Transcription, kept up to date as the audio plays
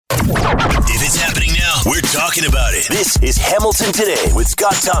We're talking about it. This is Hamilton Today with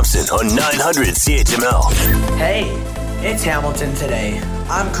Scott Thompson on 900 CHML. Hey, it's Hamilton Today.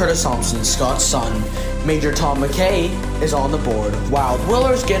 I'm Curtis Thompson, Scott's son. Major Tom McKay is on the board, while Will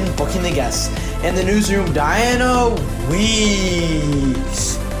Erskine booking the guests. In the newsroom, Diana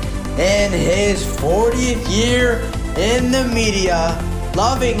Weeks. In his 40th year in the media,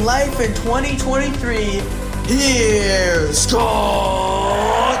 loving life in 2023, here's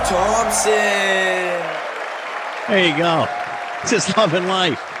Scott Thompson. There you go. Just loving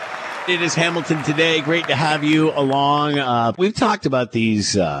life. It is Hamilton Today. Great to have you along. We've talked about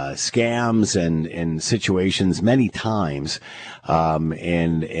these scams and situations many times,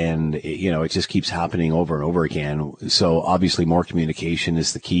 and you know, it just keeps happening over and over again. So obviously, more communication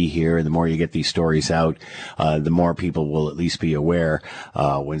is the key here, and the more you get these stories out, the more people will at least be aware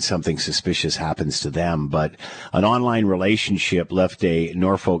when something suspicious happens to them. But an online relationship left a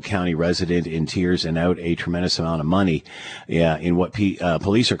Norfolk County resident in tears and out a tremendous amount of money in what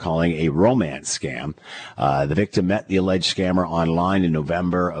police are calling a romance scam. The victim met the alleged scammer online in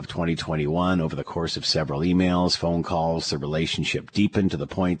November of 2021. Over the course of several emails, phone calls, the relationship deepened to the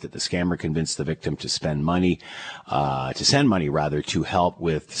point that the scammer convinced the victim to send money to help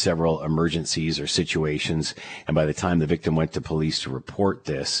with several emergencies or situations. And by the time the victim went to police to report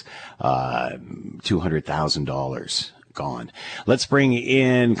this, $200,000 gone. Let's bring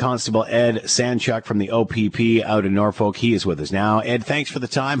in Constable Ed Sanchuk from the OPP out in Norfolk. He is with us now. Ed, thanks for the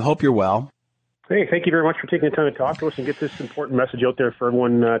time. Hope you're well. Hey, thank you very much for taking the time to talk to us and get this important message out there for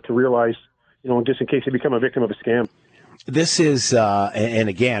everyone to realize, you know, just in case they become a victim of a scam. This is, and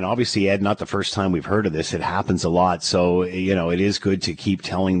again, obviously, Ed, not the first time we've heard of this. It happens a lot. So, you know, it is good to keep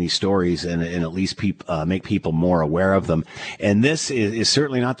telling these stories and at least make people more aware of them. And this is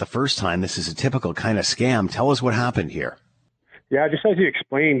certainly not the first time. This is a typical kind of scam. Tell us what happened here. Yeah, just as you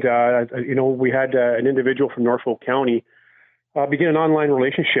explained, you know, we had an individual from Norfolk County begin an online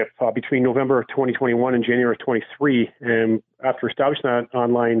relationship between November of 2021 and January of 23. And after establishing that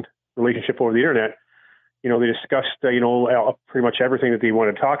online relationship over the internet, you know, they discussed, you know, pretty much everything that they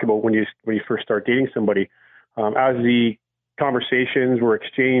want to talk about when you first start dating somebody. As the conversations were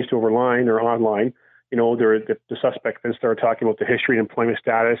exchanged over line or online, you know, the suspect then started talking about the history and employment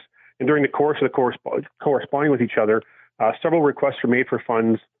status. And during the course of the corresponding with each other, several requests were made for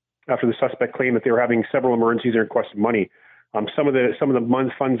funds after the suspect claimed that they were having several emergencies and requested money. Some of the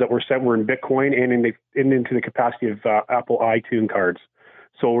funds that were sent were in Bitcoin and into the capacity of Apple iTunes cards.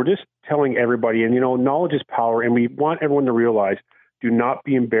 So we're just telling everybody, and, you know, knowledge is power, and we want everyone to realize, do not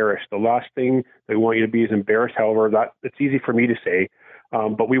be embarrassed. The last thing that we want you to be is embarrassed. However, it's easy for me to say,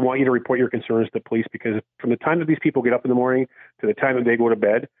 but we want you to report your concerns to the police, because from the time that these people get up in the morning to the time that they go to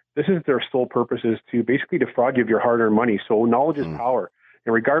bed, this is their sole purpose, is to basically defraud you of your hard-earned money. So knowledge is power.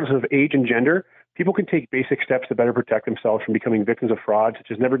 And regardless of age and gender, people can take basic steps to better protect themselves from becoming victims of fraud, such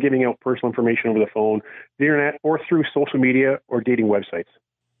as never giving out personal information over the phone, the internet, or through social media or dating websites.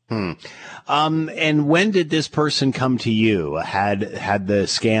 And when did this person come to you? Had the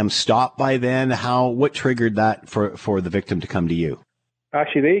scam stopped by then? What triggered that for the victim to come to you?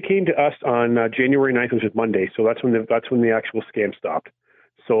 Actually, they came to us on January 9th, which is Monday. So that's when the actual scam stopped.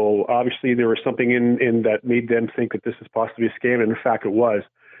 So obviously there was something in that made them think that this is possibly a scam, and in fact it was.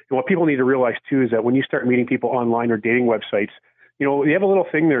 And what people need to realize too is that when you start meeting people online or dating websites, you know, you have a little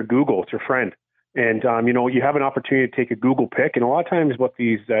thing there, Google, it's your friend. And, you know, you have an opportunity to take a Google pic. And a lot of times what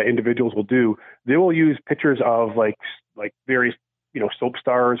these individuals will do, they will use pictures of like various, you know, soap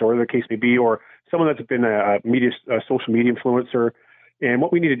stars or whatever the case may be, or someone that's been a social media influencer. And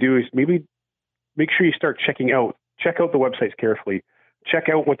what we need to do is maybe make sure you check out the websites carefully. Check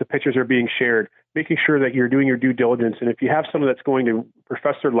out what the pictures are being shared, making sure that you're doing your due diligence. And if you have someone that's going to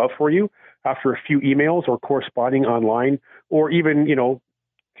profess their love for you after a few emails or corresponding online, or even, you know,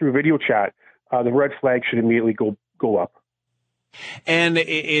 through video chat, the red flag should immediately go up. And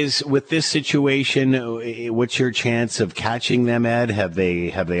is with this situation, what's your chance of catching them, Ed? Have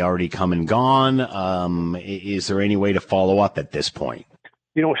they already come and gone? Is there any way to follow up at this point?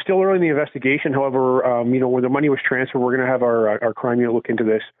 You know, it's still early in the investigation. However, you know, where the money was transferred, we're going to have our crime unit look into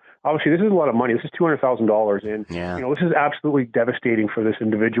this. Obviously, this is a lot of money. This is $200,000, and you know, this is absolutely devastating for this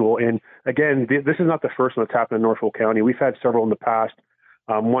individual. And again, this is not the first one that's happened in Norfolk County. We've had several in the past.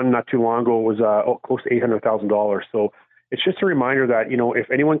 One not too long ago was close to $800,000. So it's just a reminder that, you know,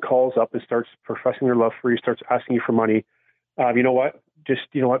 if anyone calls up and starts professing their love for you, starts asking you for money, you know what? Just,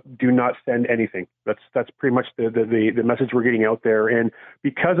 you know what? Do not send anything. That's pretty much the message we're getting out there. And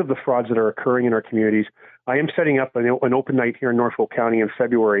because of the frauds that are occurring in our communities, I am setting up an open night here in Norfolk County in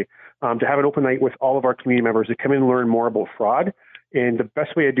February to have an open night with all of our community members to come in and learn more about fraud And the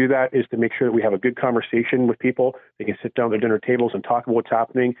best way to do that is to make sure that we have a good conversation with people. They can sit down at their dinner tables and talk about what's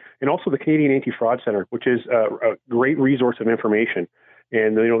happening. And also the Canadian Anti-Fraud Center, which is a great resource of information.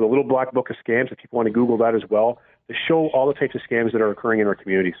 And, the little black book of scams, if people want to Google that as well, to show all the types of scams that are occurring in our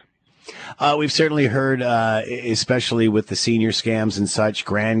communities. We've certainly heard, especially with the senior scams and such,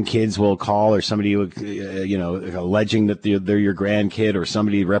 grandkids will call, or somebody, alleging that they're your grandkid, or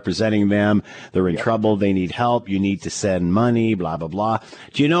somebody representing them. They're in trouble. They need help. You need to send money, blah, blah, blah.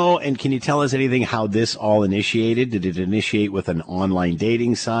 Do you know, and can you tell us anything how this all initiated? Did it initiate with an online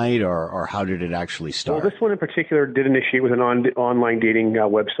dating site, or how did it actually start? Well, this one in particular did initiate with an online dating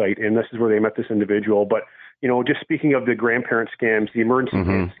website, and this is where they met this individual. But just speaking of the grandparent scams, the emergency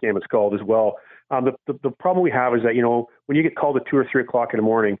scam it's called as well. The problem we have is that, when you get called at 2 or 3 o'clock in the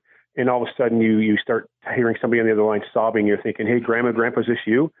morning and all of a sudden you start hearing somebody on the other line sobbing, you're thinking, hey, Grandpa, is this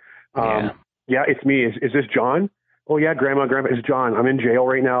you? Yeah, it's me. Is this John? Oh, yeah, Grandpa, it's John. I'm in jail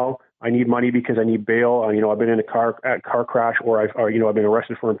right now. I need money because I need bail. I've been in a car crash, or I've been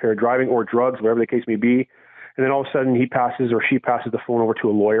arrested for impaired driving or drugs, whatever the case may be. And then all of a sudden he passes, or she passes the phone over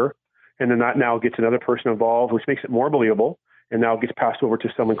to a lawyer. And then that now gets another person involved, which makes it more believable, and now gets passed over to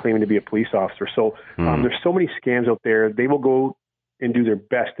someone claiming to be a police officer. So there's so many scams out there. They will go and do their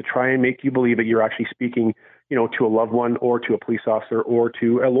best to try and make you believe that you're actually speaking, to a loved one, or to a police officer, or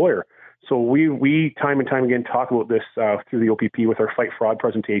to a lawyer. So we time and time again talk about this through the OPP with our Fight Fraud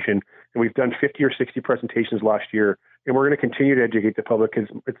presentation, and we've done 50 or 60 presentations last year, and we're going to continue to educate the public, because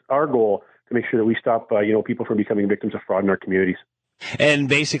it's our goal to make sure that we stop people from becoming victims of fraud in our communities. And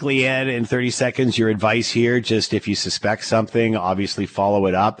basically, Ed, in 30 seconds, your advice here, just if you suspect something, obviously follow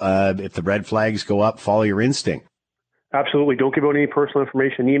it up. If the red flags go up, follow your instinct. Absolutely. Don't give out any personal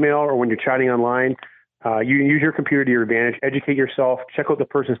information, email, or when you're chatting online. You can use your computer to your advantage. Educate yourself. Check out the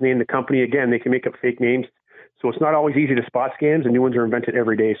person's name, the company. Again, they can make up fake names. So it's not always easy to spot scams, and new ones are invented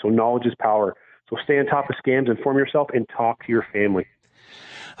every day. So knowledge is power. So stay on top of scams, inform yourself, and talk to your family.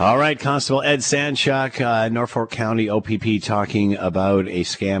 All right, Constable Ed Sandchuk, Norfolk County OPP, talking about a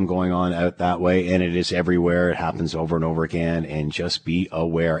scam going on out that way, and it is everywhere. It happens over and over again, and just be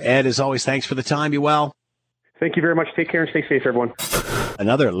aware. Ed, as always, thanks for the time. You well? Thank you very much. Take care and stay safe, everyone.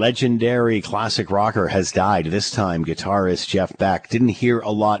 Another legendary classic rocker has died. This time, guitarist Jeff Beck. Didn't hear a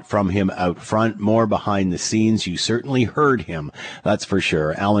lot from him out front, more behind the scenes. You certainly heard him, that's for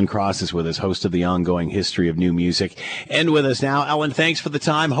sure. Alan Cross is with us, host of the Ongoing History of New Music. And with us now, Alan, thanks for the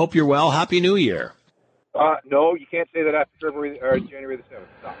time. Hope you're well. Happy New Year. No, you can't say that after January the 7th.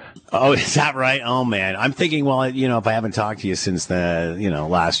 Stop. Oh, is that right? Oh, man. I'm thinking, well, if I haven't talked to you since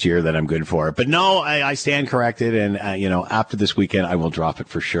last year, then I'm good for it. But no, I stand corrected. And, after this weekend, I will drop it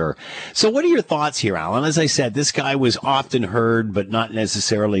for sure. So what are your thoughts here, Alan? As I said, this guy was often heard, but not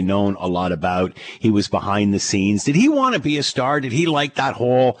necessarily known a lot about. He was behind the scenes. Did he want to be a star? Did he like that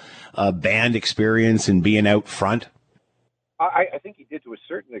whole band experience and being out front? I think he did to a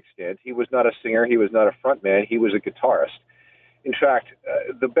certain extent. He was not a singer. He was not a front man. He was a guitarist. In fact,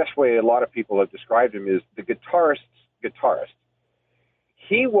 the best way a lot of people have described him is the guitarist's guitarist.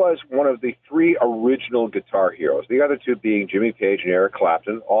 He was one of the three original guitar heroes, the other two being Jimmy Page and Eric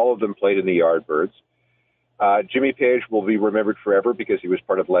Clapton. All of them played in the Yardbirds. Jimmy Page will be remembered forever because he was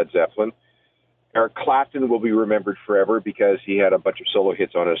part of Led Zeppelin. Eric Clapton will be remembered forever because he had a bunch of solo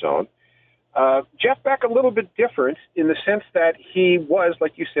hits on his own. Jeff Beck, a little bit different in the sense that he was,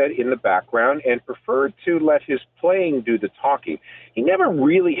 like you said, in the background and preferred to let his playing do the talking. He never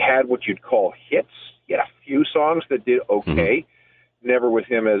really had what you'd call hits. He had a few songs that did okay. Never with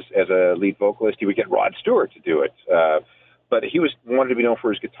him as a lead vocalist. He would get Rod Stewart to do it. But he wanted to be known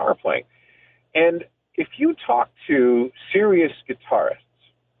for his guitar playing. And if you talk to serious guitarists,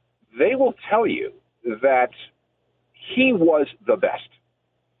 they will tell you that he was the best.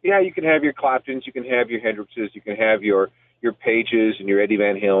 Yeah, you can have your Claptons, you can have your Hendrixes, you can have your Pages and your Eddie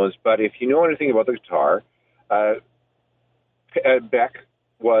Van Halens, but if you know anything about the guitar, Beck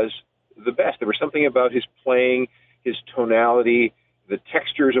was the best. There was something about his playing, his tonality, the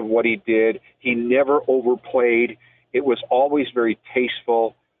textures of what he did. He never overplayed. It was always very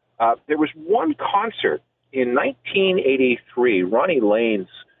tasteful. There was one concert in 1983, Ronnie Lane's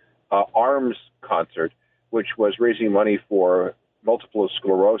ARMS concert, which was raising money for multiple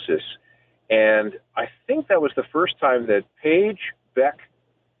sclerosis. And I think that was the first time that Page, Beck,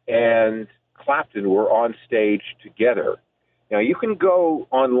 and Clapton were on stage together. Now, you can go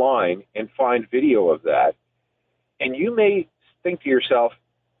online and find video of that, and you may think to yourself,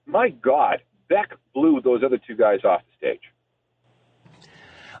 my God, Beck blew those other two guys off the stage.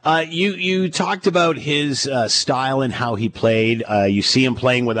 You talked about his style and how he played. You see him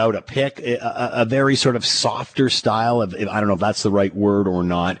playing without a pick, a very sort of softer style. I don't know if that's the right word or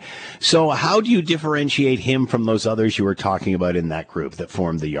not. So how do you differentiate him from those others you were talking about in that group that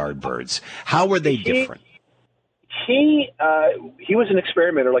formed the Yardbirds? How were they different? He was an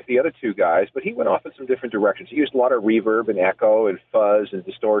experimenter like the other two guys, but he went off in some different directions. He used a lot of reverb and echo and fuzz and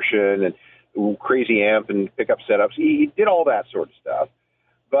distortion and crazy amp and pickup setups. He did all that sort of stuff.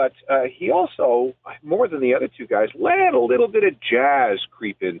 But he also, more than the other two guys, let a little bit of jazz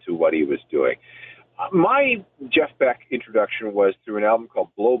creep into what he was doing. My Jeff Beck introduction was through an album called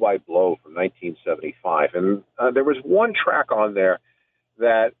Blow by Blow from 1975. And there was one track on there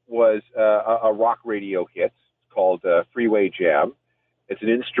that was a rock radio hit called Freeway Jam. It's an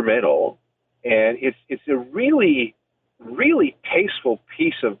instrumental, and it's a really, really tasteful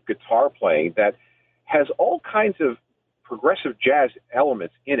piece of guitar playing that has all kinds of progressive jazz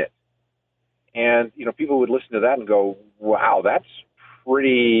elements in it. And, people would listen to that and go, wow, that's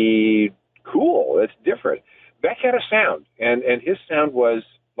pretty cool. It's different. Beck had a sound, and his sound was,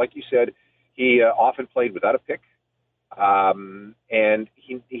 like you said, he often played without a pick. And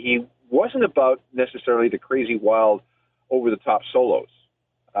he wasn't about necessarily the crazy, wild, over-the-top solos.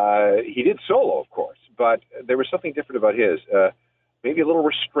 He did solo, of course, but there was something different about his. Maybe a little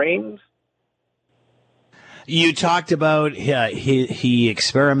restrained. You talked about he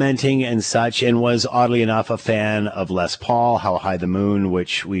experimenting and such, and was oddly enough a fan of Les Paul, "How High the Moon,"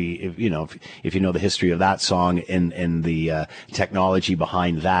 which if you know the history of that song and the technology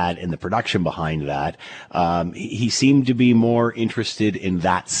behind that and the production behind that, he seemed to be more interested in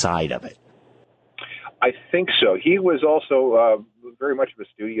that side of it. I think so. He was also very much of a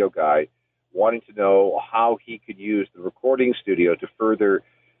studio guy, wanting to know how he could use the recording studio to further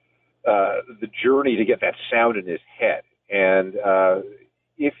the journey to get that sound in his head. And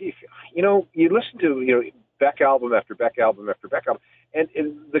if you listen to Beck album after Beck album after Beck album, and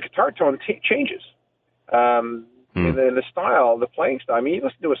the guitar tone changes, and the style, the playing style. I mean, you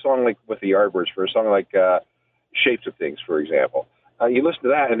listen to a song like with the Yardbirds, for a song like Shapes of Things, for example. You listen to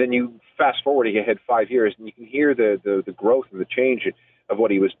that, and then you fast forward ahead 5 years, and you can hear the growth and the change of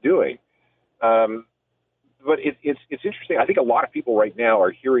what he was doing. But it's interesting. I think a lot of people right now are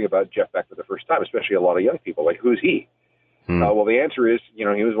hearing about Jeff Beck for the first time, especially a lot of young people. Like, who's he? Well, the answer is, he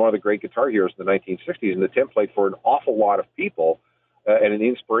was one of the great guitar heroes in the 1960s and the template for an awful lot of people, and an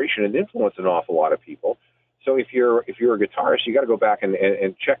inspiration and influence an awful lot of people. So if you're a guitarist, you got to go back and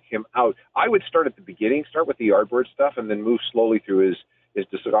check him out. I would start at the beginning, start with the Yardbird stuff, and then move slowly through his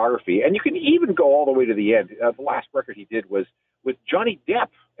discography. And you can even go all the way to the end. The last record he did was with Johnny Depp,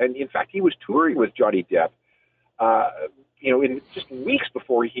 and in fact, he was touring with Johnny Depp. In just weeks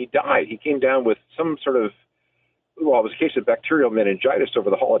before he died, he came down with some sort of, it was a case of bacterial meningitis over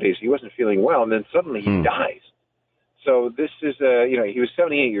the holidays. He wasn't feeling well, and then suddenly he dies. So this is, he was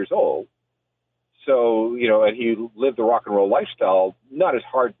 78 years old. So, and he lived the rock and roll lifestyle, not as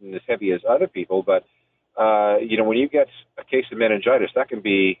hard and as heavy as other people, but, when you get a case of meningitis, that can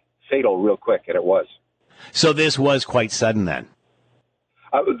be fatal real quick, and it was. So this was quite sudden then?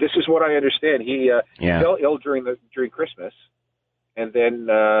 This is what I understand. He fell ill during Christmas, and then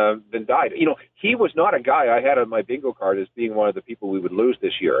died. He was not a guy I had on my bingo card as being one of the people we would lose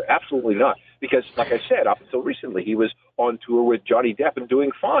this year. Absolutely not. Because, like I said, up until recently, he was on tour with Johnny Depp and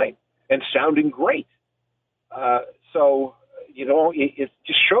doing fine and sounding great. So, it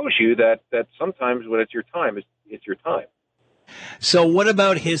just shows you that sometimes when it's your time, it's your time. So what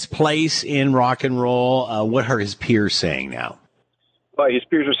about his place in rock and roll? What are his peers saying now? His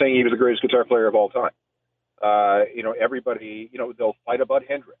peers are saying he was the greatest guitar player of all time. Everybody, they'll fight about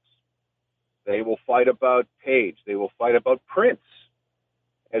Hendrix. They will fight about Page. They will fight about Prince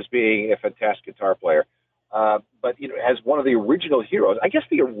as being a fantastic guitar player. But, as one of the original heroes, I guess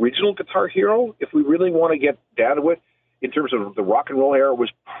the original guitar hero, if we really want to get down to it, in terms of the rock and roll era,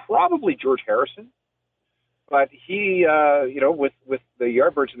 was probably George Harrison. But he, with the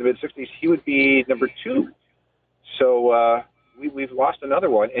Yardbirds in the mid-'60s, he would be number 2. So, we've lost another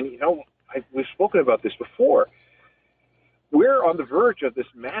one. And, we've spoken about this before. We're on the verge of this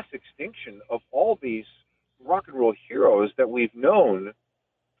mass extinction of all these rock and roll heroes that we've known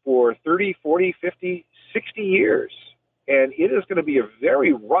for 30, 40, 50, 60 years. And it is going to be a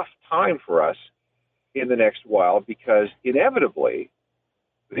very rough time for us in the next while, because inevitably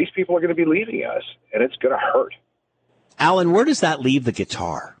these people are going to be leaving us, and it's going to hurt. Alan, where does that leave the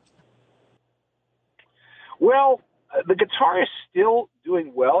guitar? Well, the guitar is still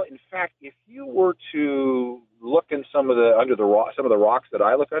doing well. In fact, if you were to look in some of the rocks that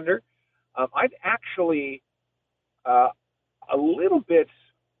I look under, I'd actually a little bit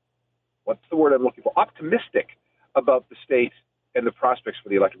what's the word I'm looking for? Optimistic about the state and the prospects for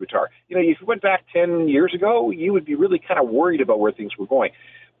the electric guitar. You know, if you went back 10 years ago, you would be really kind of worried about where things were going.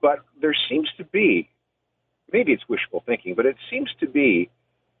 But there seems to be, maybe it's wishful thinking, but it seems to be,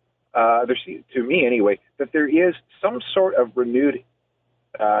 to me anyway, that there is some sort of renewed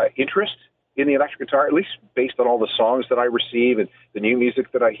interest in the electric guitar, at least based on all the songs that I receive and the new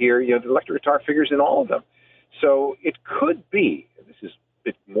music that I hear. You know, the electric guitar figures in all of them. So it could be, this is a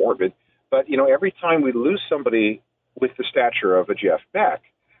bit morbid, but, you know, every time we lose somebody with the stature of a Jeff Beck,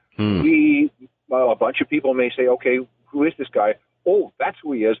 a bunch of people may say, okay, who is this guy? Oh, that's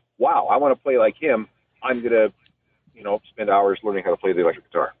who he is. Wow, I want to play like him. I'm going to, you know, spend hours learning how to play the electric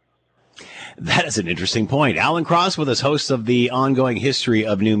guitar. That is an interesting point. Alan Cross with us, host of the ongoing history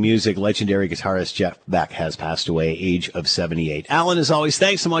of new music. Legendary guitarist Jeff Beck has passed away, age of 78. Alan, as always,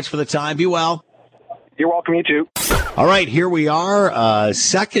 thanks so much for the time. Be well. You're welcome, you too. All right, here we are,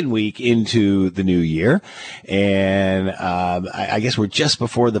 second week into the new year, and I guess we're just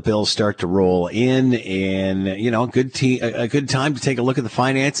before the bills start to roll in, and you know, a good time to take a look at the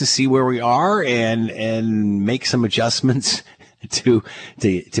finances, see where we are, and make some adjustments to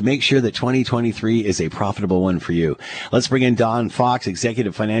make sure that 2023 is a profitable one for you. Let's bring in Don Fox,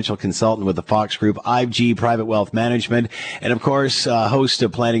 executive financial consultant with the Fox Group, IG Private Wealth Management, and of course, host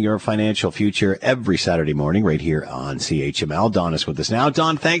of Planning Your Financial Future every Saturday morning right here on CHML. Don is with us now.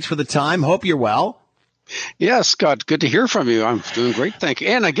 Don, thanks for the time. Hope you're well. Yeah, Scott, good to hear from you. I'm doing great, thank you.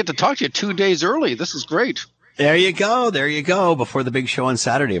 And I get to talk to you 2 days early. This is great. There you go. Before the big show on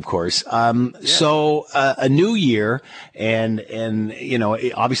Saturday, of course. So a new year, and you know,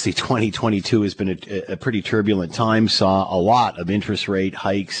 obviously 2022 has been a pretty turbulent time. Saw a lot of interest rate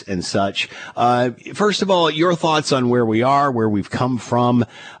hikes and such. First of all, your thoughts on where we are, where we've come from.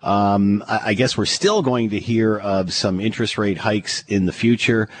 I guess we're still going to hear of some interest rate hikes in the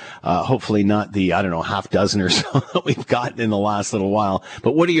future. Hopefully not the, half dozen or so that we've gotten in the last little while.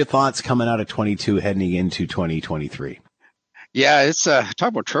 But what are your thoughts coming out of 22 heading into 2023? Yeah, it's talk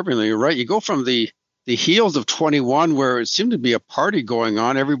about turbulent. You're right. You go from the heels of 21, where it seemed to be a party going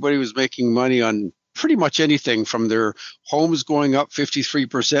on. Everybody was making money on pretty much anything, from their homes going up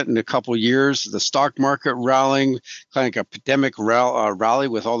 53% in a couple of years, the stock market rallying, kind of like a pandemic rally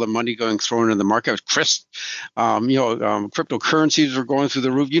with all the money going thrown in the market. Cryptocurrencies were going through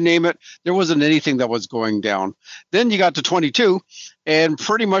the roof. You name it, there wasn't anything that was going down. Then you got to 22, and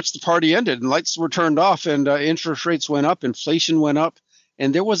pretty much the party ended, and lights were turned off, and interest rates went up, inflation went up,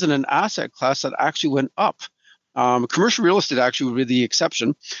 and there wasn't an asset class that actually went up. Commercial real estate actually would be the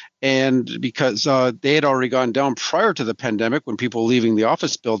exception, and because they had already gone down prior to the pandemic when people were leaving the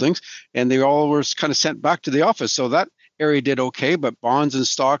office buildings, and they all were kind of sent back to the office. So that area did okay, but bonds and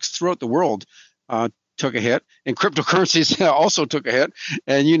stocks throughout the world took a hit, and cryptocurrencies also took a hit,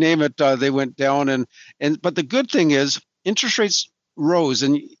 and you name it, they went down. But the good thing is interest rates rose,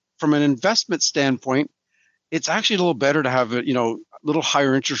 and from an investment standpoint, it's actually a little better to have a little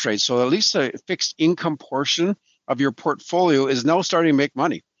higher interest rates. So at least a fixed income portion of your portfolio is now starting to make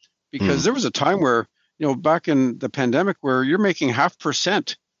money, because there was a time where, back in the pandemic, where you're making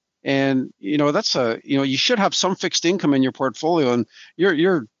 0.5%, and that's you should have some fixed income in your portfolio, and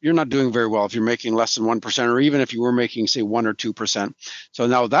you're not doing very well if you're making less than 1%, or even if you were making, say, 1 or 2%. So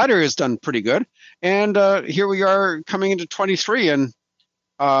now that area is done pretty good, and here we are coming into 23, and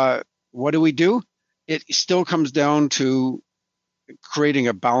what do? It still comes down to creating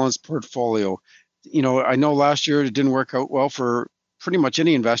a balanced portfolio. I know last year it didn't work out well for pretty much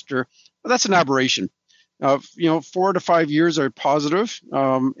any investor, but that's an aberration. 4 to 5 years are positive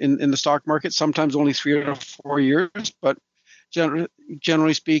in the stock market, sometimes only 3 to 4 years, but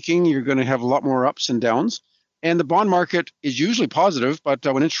generally speaking, you're going to have a lot more ups and downs. And the bond market is usually positive, but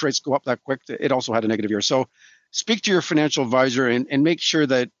when interest rates go up that quick, it also had a negative year. So speak to your financial advisor and make sure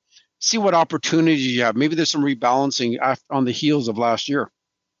that, see what opportunities you have. Maybe there's some rebalancing on the heels of last year.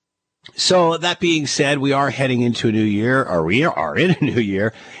 So that being said, we are heading into a new year, or we are in a new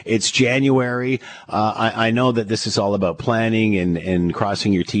year. It's January. I know that this is all about planning and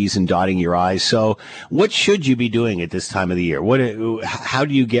crossing your T's and dotting your I's. So what should you be doing at this time of the year? How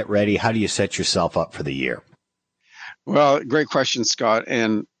do you get ready? How do you set yourself up for the year? Well, great question, Scott.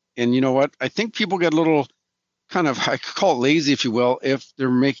 And you know what? I think people get a little kind of, I could call it lazy, if you will, if they're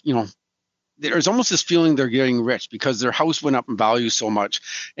making, there's almost this feeling they're getting rich because their house went up in value so much,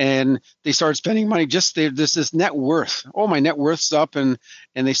 and they start spending money. There's this net worth. Oh, my net worth's up, and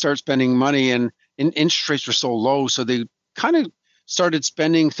they start spending money, and interest rates were so low, so they kind of started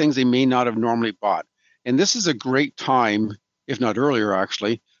spending things they may not have normally bought. And this is a great time, if not earlier,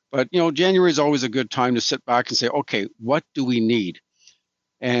 actually. But January is always a good time to sit back and say, okay, what do we need?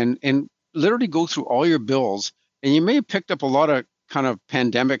 And literally go through all your bills, and you may have picked up a lot of kind of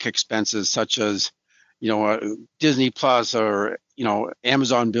pandemic expenses, such as, Disney Plus or,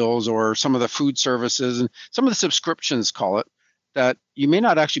 Amazon bills or some of the food services and some of the subscriptions, call it, that you may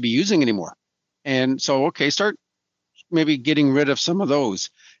not actually be using anymore. And so, start maybe getting rid of some of those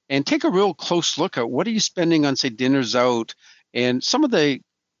and take a real close look at what are you spending on, say, dinners out and some of the,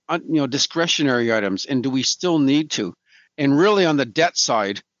 discretionary items. And do we still need to? And really on the debt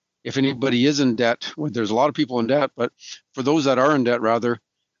side, if anybody is in debt, well, there's a lot of people in debt, but for those that are in debt, rather,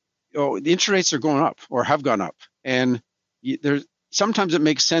 the interest rates are going up or have gone up. And sometimes it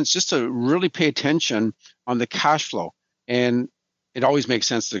makes sense just to really pay attention on the cash flow. And it always makes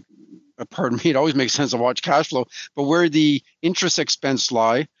sense to, it always makes sense to watch cash flow. But where the interest expense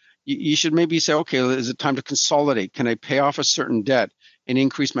lie, you should maybe say, okay, is it time to consolidate? Can I pay off a certain debt and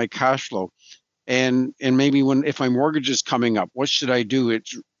increase my cash flow? And maybe if my mortgage is coming up, what should I do?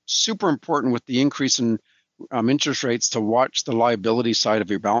 It's super important with the increase in interest rates to watch the liability side of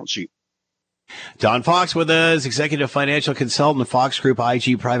your balance sheet. Don Fox with us, executive financial consultant, Fox Group,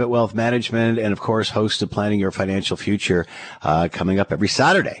 IG Private Wealth Management, and of course, host of Planning Your Financial Future, coming up every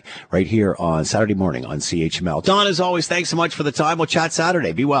Saturday, right here on Saturday morning on CHML. Don, as always, thanks so much for the time. We'll chat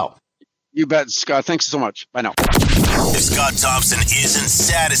Saturday. Be well. You bet, Scott. Thanks so much. Bye now. If Scott Thompson isn't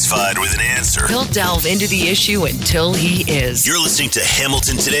satisfied with an answer, he'll delve into the issue until he is. You're listening to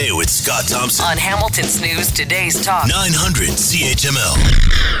Hamilton Today with Scott Thompson on Hamilton's News Today's Talk 900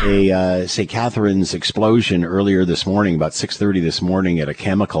 CHML. St. Catharines explosion earlier this morning, about 6:30 this morning at a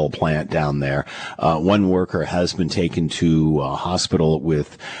chemical plant down there. One worker has been taken to hospital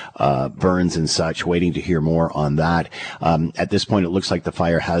with burns and such, waiting to hear more on that. At this point, it looks like the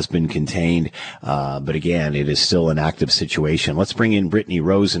fire has been contained. But again, it is still an active situation. Let's bring in Brittany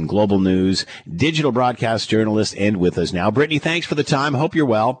Rosen, Global News, digital broadcast journalist, and with us now. Brittany, thanks for the time. Hope you're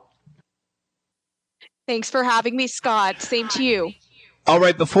well. Thanks for having me, Scott. Same to you. All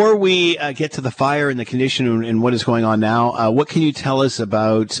right. Before we get to the fire and the condition and what is going on now, what can you tell us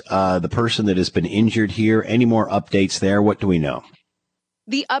about the person that has been injured here? Any more updates there? What do we know?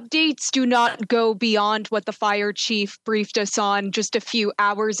 The updates do not go beyond what the fire chief briefed us on just a few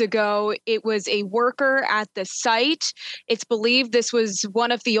hours ago. It was a worker at the site. It's believed this was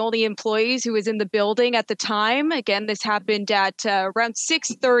one of the only employees who was in the building at the time. Again, this happened at around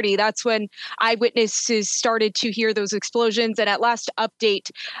 6:30. That's when eyewitnesses started to hear those explosions. And at last update,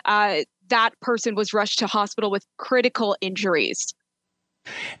 that person was rushed to hospital with critical injuries.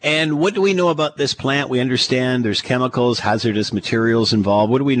 And what do we know about this plant? We understand there's chemicals, hazardous materials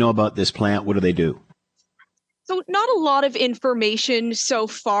involved. What do we know about this plant? What do they do? So not a lot of information so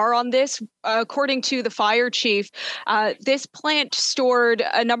far on this. According to the fire chief, this plant stored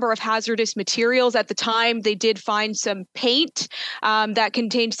a number of hazardous materials. At the time, they did find some paint that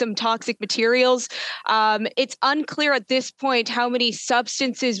contained some toxic materials. It's unclear at this point how many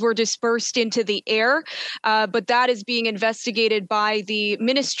substances were dispersed into the air, but that is being investigated by the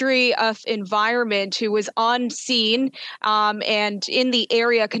Ministry of Environment, who was on scene and in the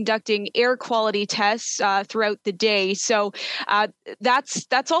area conducting air quality tests throughout the day. So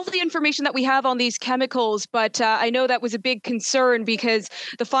that's all the information that we have on these chemicals. But I know that was a big concern because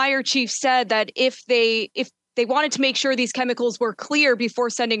the fire chief said that if they wanted to make sure these chemicals were clear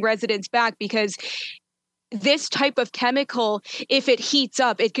before sending residents back, because this type of chemical, if it heats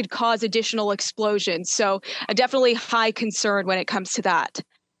up, it could cause additional explosions. So definitely high concern when it comes to that.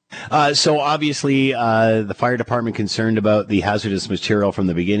 So obviously, the fire department concerned about the hazardous material from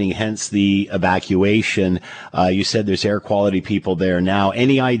the beginning, hence the evacuation. You said there's air quality people there now.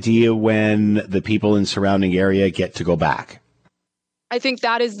 Any idea when the people in surrounding area get to go back? I think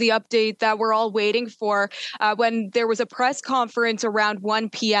that is the update that we're all waiting for. When there was a press conference around 1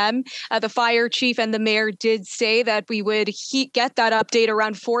 p.m., the fire chief and the mayor did say that we would get that update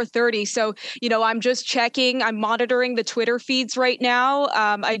around 4:30. So, I'm just checking. I'm monitoring the Twitter feeds right now.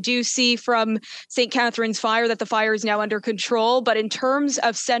 I do see from St. Catharines Fire that the fire is now under control. But in terms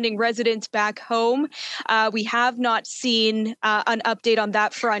of sending residents back home, we have not seen an update on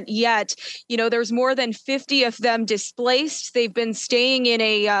that front yet. There's more than 50 of them displaced. They've been staying in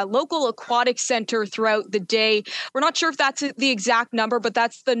a local aquatic center throughout the day. We're not sure if that's the exact number, but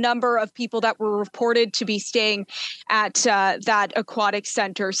that's the number of people that were reported to be staying at that aquatic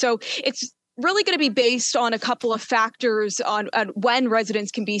center. So it's really going to be based on a couple of factors on when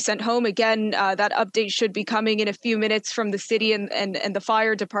residents can be sent home. Again, that update should be coming in a few minutes from the city and the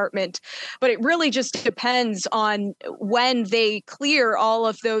fire department. But it really just depends on when they clear all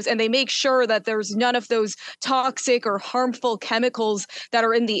of those and they make sure that there's none of those toxic or harmful chemicals that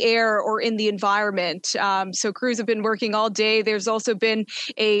are in the air or in the environment. So crews have been working all day. There's also been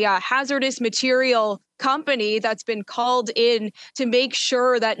a hazardous material company that's been called in to make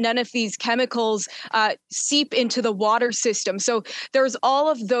sure that none of these chemicals seep into the water system. So there's all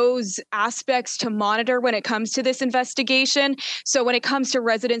of those aspects to monitor when it comes to this investigation. So when it comes to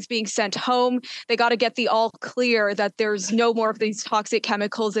residents being sent home, they got to get the all clear that there's no more of these toxic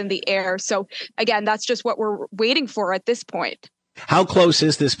chemicals in the air. So again, that's just what we're waiting for at this point. How close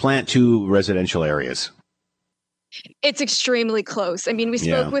is this plant to residential areas? It's extremely close. I mean, we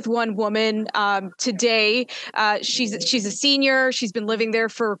spoke with one woman today. She's a senior. She's been living there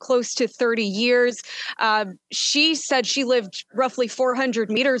for close to 30 years. She said she lived roughly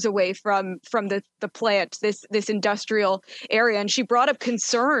 400 meters away from the plant, this industrial area. And she brought up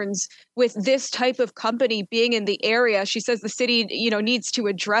concerns with this type of company being in the area. She says the city, needs to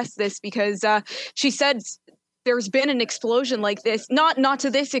address this because she said there's been an explosion like this, not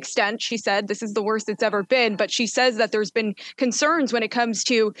to this extent. She said this is the worst it's ever been, but she says that there's been concerns when it comes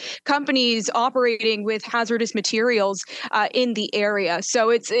to companies operating with hazardous materials in the area.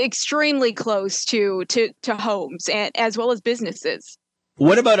 So it's extremely close to homes and as well as businesses.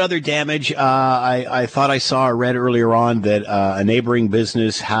 What about other damage? I thought I saw or read earlier on that a neighboring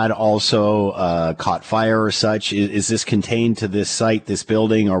business had also caught fire or such. Is this contained to this site, this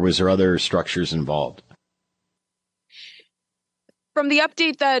building, or was there other structures involved? From the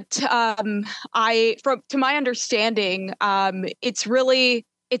update that to my understanding, it's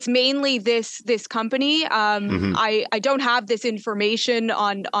mainly this company. I don't have this information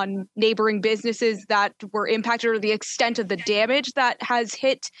on neighboring businesses that were impacted or the extent of the damage that has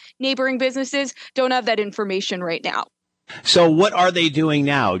hit neighboring businesses. Don't have that information right now. So what are they doing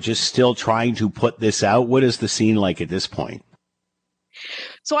now? Just still trying to put this out? What is the scene like at this point?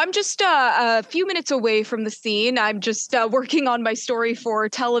 So I'm just a few minutes away from the scene. I'm just working on my story for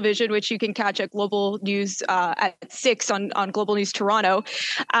television, which you can catch at Global News at 6 on Global News Toronto.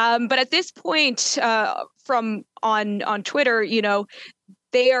 But at this point, from on Twitter,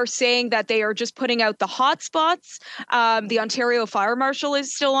 they are saying that they are just putting out the hot spots. The Ontario Fire Marshal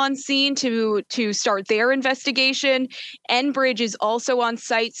is still on scene to start their investigation. Enbridge is also on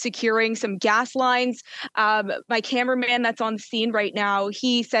site securing some gas lines. My cameraman that's on scene right now,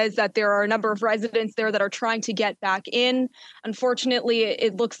 he says that there are a number of residents there that are trying to get back in. Unfortunately,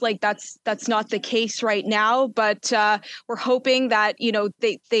 it looks like that's not the case right now, but we're hoping that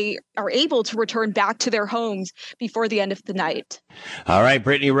they are able to return back to their homes before the end of the night. All right.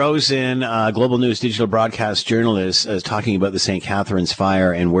 Brittany Rosen, Global News digital broadcast journalist, is talking about the St. Catharines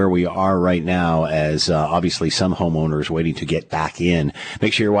fire and where we are right now as obviously some homeowners waiting to get back in.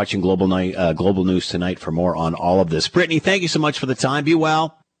 Make sure you're watching Global News tonight for more on all of this. Brittany, thank you so much for the time. Be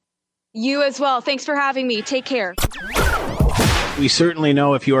well. You as well. Thanks for having me. Take care. We certainly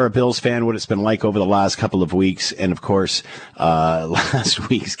know, if you are a Bills fan, what it's been like over the last couple of weeks. And of course, last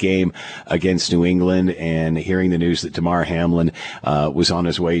week's game against New England, and hearing the news that Damar Hamlin was on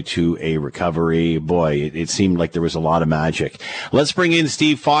his way to a recovery. Boy, it seemed like there was a lot of magic. Let's bring in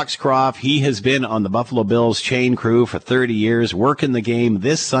Steve Foxcroft. He has been on the Buffalo Bills chain crew for 30 years, working the game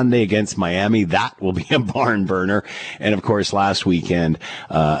this Sunday against Miami. That will be a barn burner. And of course, last weekend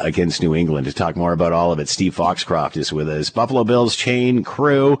against New England. To talk more about all of it, Steve Foxcroft is with us. Buffalo Bills chain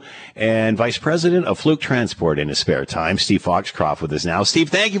crew and vice president of Fluke Transport in his spare time. Steve Foxcroft with us now. Steve,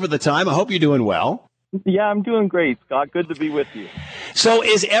 thank you for the time. I hope you're doing well. Yeah, I'm doing great, Scott. Good to be with you. So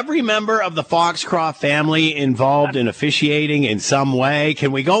is every member of the Foxcroft family involved in officiating in some way?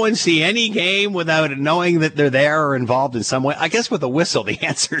 Can we go and see any game without knowing that they're there or involved in some way? I guess with a whistle, the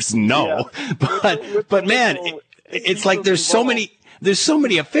answer is no. Yeah. But man, it's like there's so many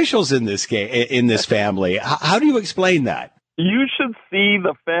officials in this game, in this family. How do you explain that? You should see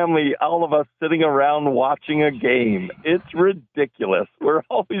the family, all of us sitting around watching a game. It's ridiculous. We're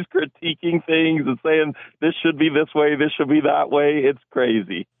always critiquing things and saying this should be this way, this should be that way. It's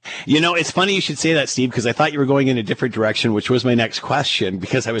crazy. It's funny you should say that, Steve, because I thought you were going in a different direction, which was my next question,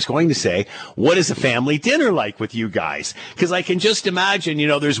 because I was going to say, what is a family dinner like with you guys? Because I can just imagine,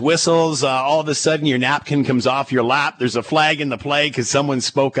 there's whistles, all of a sudden your napkin comes off your lap, there's a flag in the play because someone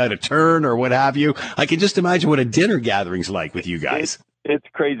spoke out of turn or what have you. I can just imagine what a dinner gathering's like with you guys. It's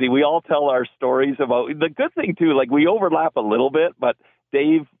crazy. We all tell our stories about the good thing too. Like we overlap a little bit, but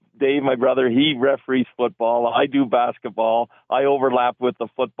Dave Dave, my brother, he referees football. I do basketball. I overlap with the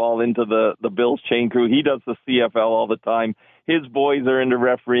football into the Bills chain crew. He does the CFL all the time. His boys are into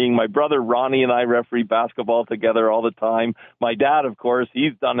refereeing. My brother Ronnie and I referee basketball together all the time. My dad, of course,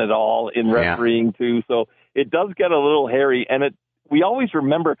 he's done it all in refereeing too. So it does get a little hairy. And we always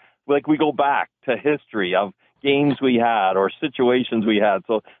remember, like, we go back to history of games we had or situations we had.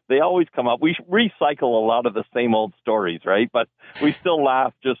 So they always come up. We recycle a lot of the same old stories, right? But we still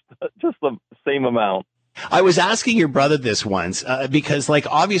laugh just the same amount. I was asking your brother this once because, like,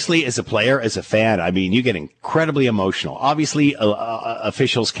 obviously as a player, as a fan, I mean, you get incredibly emotional. Obviously,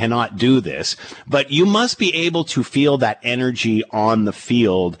 officials cannot do this, but you must be able to feel that energy on the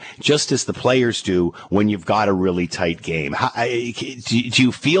field just as the players do when you've got a really tight game. Do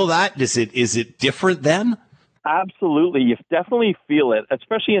you feel that? Is it different then? Absolutely. You definitely feel it,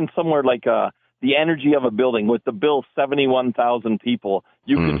 especially in somewhere like the energy of a building with the Bills, 71,000 people.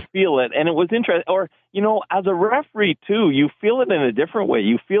 You could feel it. And it was interesting. Or, as a referee, too, you feel it in a different way.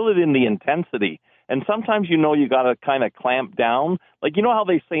 You feel it in the intensity. And sometimes, you got to kind of clamp down. Like, how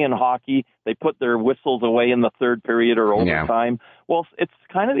they say in hockey, they put their whistles away in the third period or overtime. Yeah. Well, it's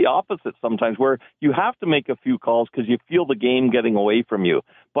kind of the opposite sometimes, where you have to make a few calls because you feel the game getting away from you.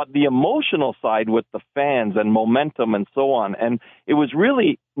 But the emotional side with the fans and momentum and so on. And it was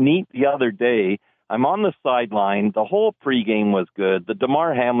really neat the other day. I'm on the sideline. The whole pregame was good. The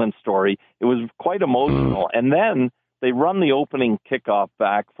Damar Hamlin story, it was quite emotional. And then they run the opening kickoff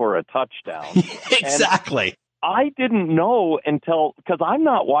back for a touchdown. Exactly. And I didn't know until, because I'm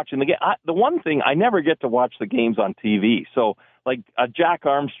not watching the game. The one thing, I never get to watch the games on TV. So, like Jack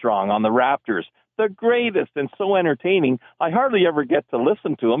Armstrong on the Raptors, the greatest and so entertaining. I hardly ever get to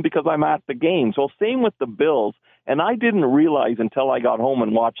listen to him because I'm at the games. Well, same with the Bills. And I didn't realize until I got home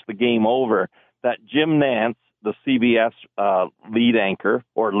and watched the game over that Jim Nantz, the CBS lead anchor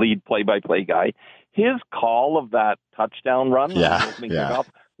or lead play-by-play guy, his call of that touchdown run kickoff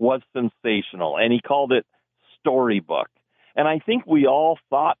was sensational, and he called it storybook. And I think we all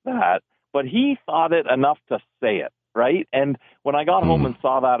thought that, but he thought it enough to say it, right? And when I got home and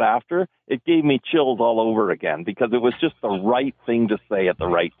saw that after, it gave me chills all over again because it was just the right thing to say at the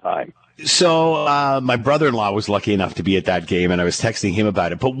right time. So my brother-in-law was lucky enough to be at that game, and I was texting him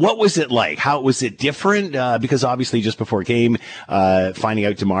about it. But what was it like? How was it different? Because obviously just before game, finding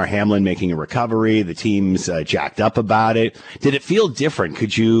out Damar Hamlin making a recovery, the team's jacked up about it. Did it feel different?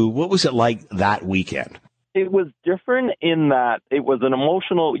 What was it like that weekend? It was different in that it was an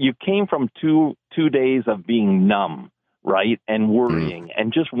emotional, you came from two days of being numb, right? And worrying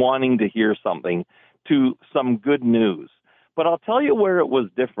and just wanting to hear something to some good news. But I'll tell you where it was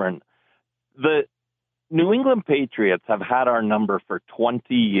different. The New England Patriots have had our number for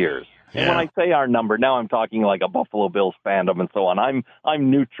 20 years. Yeah. And when I say our number, now I'm talking like a Buffalo Bills fandom and so on.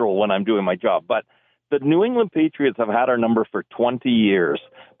 I'm neutral when I'm doing my job. But the New England Patriots have had our number for 20 years.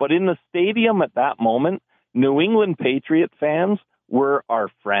 But in the stadium at that moment, New England Patriot fans were our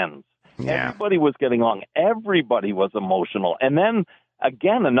friends. Yeah. Everybody was getting along. Everybody was emotional. And then,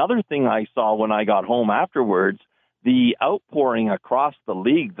 again, another thing I saw when I got home afterwards, the outpouring across the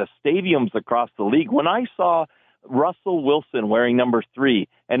league, the stadiums across the league. When I saw Russell Wilson wearing number 3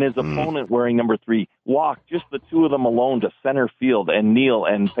 and his opponent wearing number 3 walk, just the two of them alone, to center field and kneel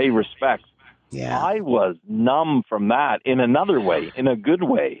and pay respect, I was numb from that in another way, in a good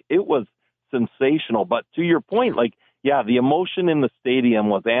way. It was sensational. But to your point, the emotion in the stadium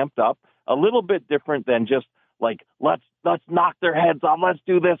was amped up, a little bit different than just like, let's knock their heads off, let's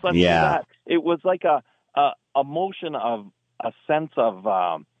do this, let's do that. It was like a emotion of a sense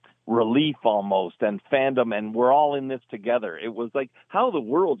of relief almost, and fandom, and we're all in this together. It was like how the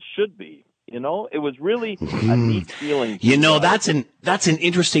world should be. It was really a neat feeling. That's an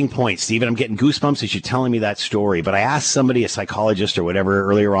interesting point, Stephen. I'm getting goosebumps as you're telling me that story. But I asked somebody, a psychologist or whatever,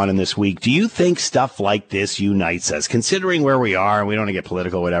 earlier on in this week, do you think stuff like this unites us? Considering where we are, and we don't want to get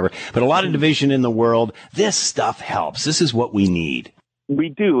political, whatever, but a lot of division in the world, this stuff helps. This is what we need. We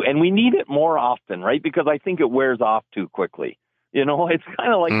do, and we need it more often, right? Because I think it wears off too quickly. It's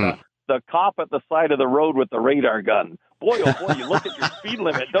kind of like the cop at the side of the road with the radar gun. Boy, oh boy, you look at your speed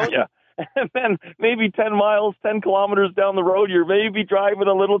limit, don't you? And then maybe 10 kilometers down the road, you're maybe driving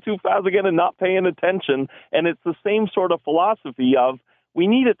a little too fast again and not paying attention. And it's the same sort of philosophy of we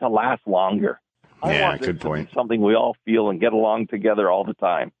need it to last longer. I want this to be something we all feel and get along together all the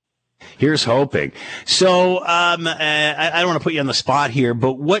time. Here's hoping. So I don't want to put you on the spot here,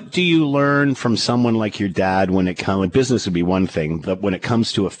 but what do you learn from someone like your dad when it comes, business would be one thing, but when it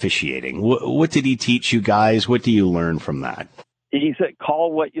comes to officiating, what did he teach you guys? What do you learn from that? He said,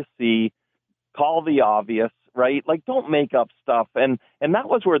 call what you see, call the obvious, right? Like, don't make up stuff. And that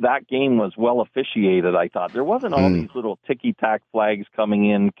was where that game was well officiated, I thought. There wasn't all these little ticky-tack flags coming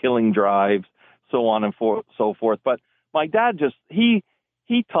in, killing drives, so on and so forth. But my dad just, he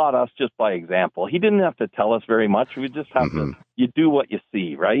taught us just by example. He didn't have to tell us very much. We just have to, you do what you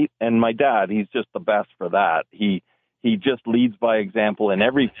see, right? And my dad, he's just the best for that. He just leads by example in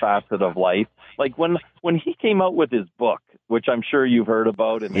every facet of life. Like when he came out with his book, which I'm sure you've heard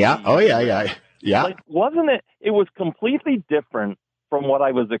about. Yeah. Yeah. Like, wasn't it? It was completely different from what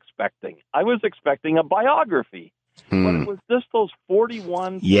I was expecting. I was expecting a biography, but it was just those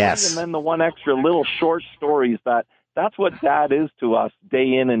 41, yes, and then the one extra little short stories that's what Dad is to us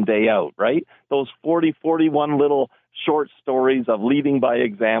day in and day out, right? Those 41 little short stories of leading by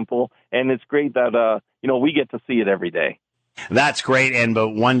example. And it's great that, we get to see it every day. That's great. But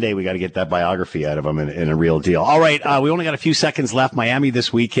one day we got to get that biography out of him in a real deal. All right. We only got a few seconds left. Miami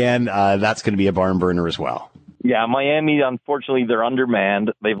this weekend. That's going to be a barn burner as well. Yeah, Miami, unfortunately, they're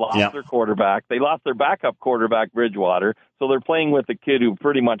undermanned. They've lost their quarterback. They lost their backup quarterback, Bridgewater. So they're playing with a kid who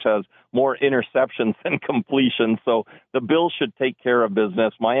pretty much has more interceptions than completions. So the Bills should take care of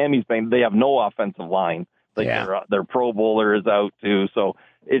business. Miami's they have no offensive line. Their Pro Bowler is out, too. So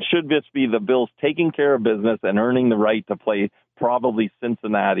it should just be the Bills taking care of business and earning the right to play probably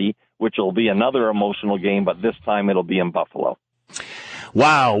Cincinnati, which will be another emotional game, but this time it'll be in Buffalo.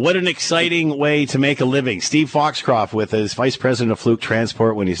 Wow, what an exciting way to make a living. Steve Foxcroft with us, Vice President of Fluke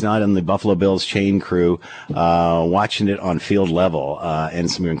Transport when he's not in the Buffalo Bills chain crew, watching it on field level, and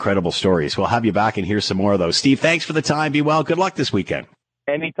some incredible stories. We'll have you back and hear some more of those. Steve, thanks for the time. Be well. Good luck this weekend.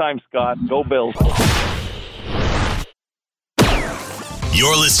 Anytime, Scott. Go Bills.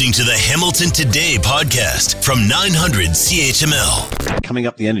 You're listening to the Hamilton Today podcast from 900 CHML. Coming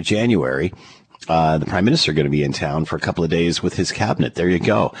up the end of January, the Prime Minister going to be in town for a couple of days with his cabinet. There you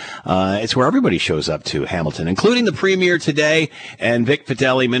go. It's where everybody shows up to Hamilton, including the Premier today and Vic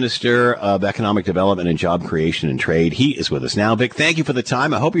Fedeli, Minister of Economic Development and Job Creation and Trade. He is with us now. Vic, thank you for the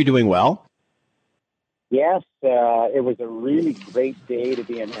time. I hope you're doing well. Yes, it was a really great day to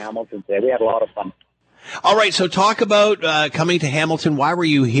be in Hamilton today. We had a lot of fun. All right, so talk about coming to Hamilton. Why were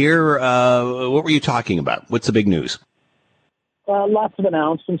you here? What were you talking about? What's the big news? Lots of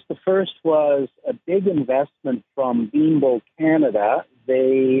announcements. The first was a big investment from Beanbowl Canada.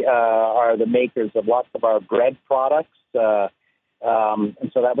 They are the makers of lots of our bread products, and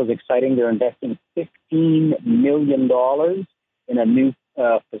so that was exciting. They're investing $15 million in a new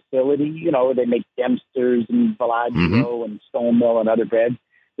facility. They make Dempster's and Bellagio and Stone Mill and other breads.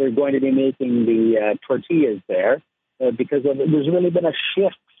 They're going to be making the tortillas there because there's really been a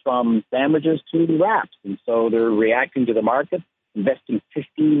shift from sandwiches to wraps. And so they're reacting to the market, investing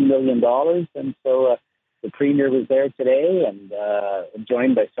 $15 million. And so the Premier was there today and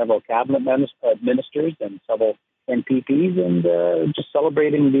joined by several cabinet ministers and several MPPs and just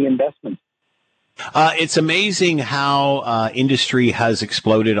celebrating the investment. It's amazing how industry has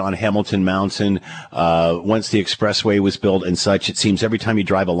exploded on Hamilton Mountain once the expressway was built and such. It seems every time you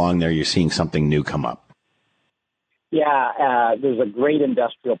drive along there, you're seeing something new come up. Yeah, there's a great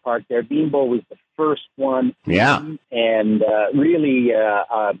industrial park there. Beanbowl was the first one. Yeah. And really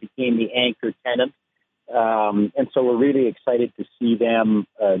became the anchor tenant. And so we're really excited to see them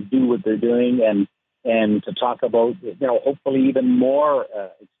do what they're doing and to talk about, hopefully even more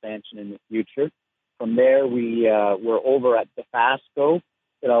expansion in the future. From there, we're over at Dofasco.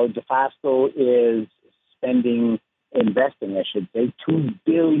 Dofasco is investing, I should say, $2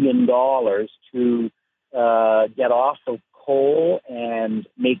 billion to get off of coal and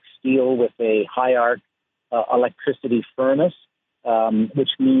make steel with a high arc electricity furnace, which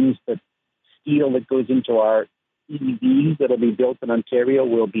means that steel that goes into our EVs that will be built in Ontario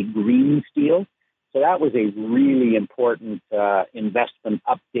will be green steel. So that was a really important investment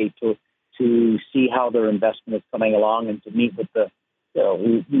update to see how their investment is coming along and to meet with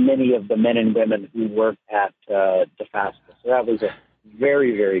many of the men and women who work at Dofasco. So that was a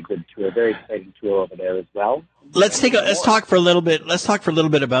very, very good tour, very exciting tour over there as well. Let's talk for a little bit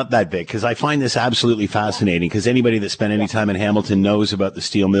about that, Vic, because I find this absolutely fascinating. Because anybody that spent any time in Hamilton knows about the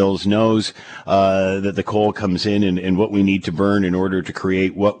steel mills, knows that the coal comes in and what we need to burn in order to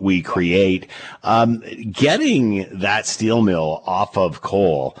create what we create. Getting that steel mill off of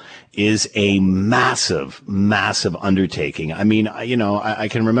coal is a massive, massive undertaking. I mean, I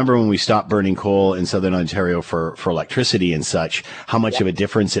can remember when we stopped burning coal in Southern Ontario for electricity and such, how much of a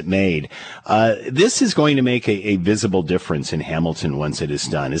difference it made. This is going to make a visible difference in Hamilton once it is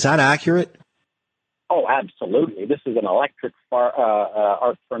done. Is that accurate? Oh, absolutely. This is an electric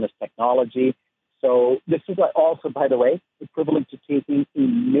arc furnace technology. So this is also, by the way, equivalent to taking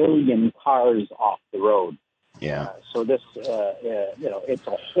 1 million cars off the road. Yeah. So this, it's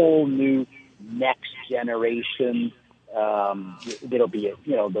a whole new next generation. There'll be,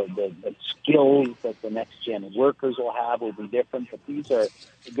 the skills that the next gen workers will have will be different, but these are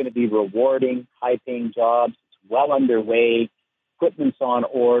going to be rewarding, high-paying jobs. It's well underway. Equipment's on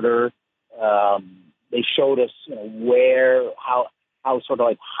order. They showed us, how sort of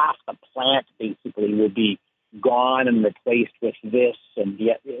like half the plant basically will be gone and replaced with this, and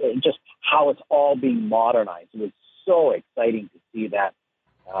yet just how it's all being modernized. It was so exciting to see that.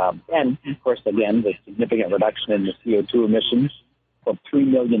 And, of course, again, the significant reduction in the CO2 emissions of 3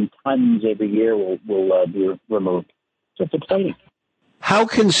 million tons every year will be removed. So it's exciting. How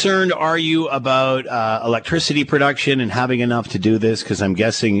concerned are you about electricity production and having enough to do this? Because I'm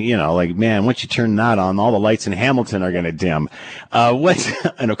guessing, once you turn that on, all the lights in Hamilton are going to dim.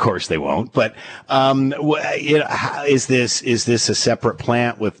 And of course they won't. But is this a separate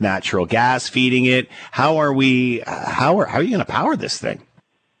plant with natural gas feeding it? How are you going to power this thing?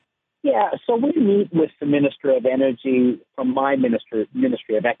 Yeah, so we meet with the Minister of Energy from my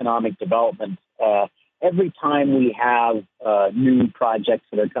Ministry of Economic Development. Every time we have new projects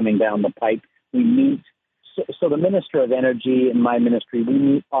that are coming down the pipe, we meet. So the Minister of Energy and my ministry, we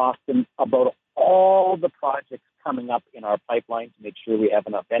meet often about all the projects coming up in our pipeline to make sure we have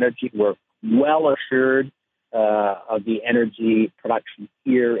enough energy. We're well assured of the energy production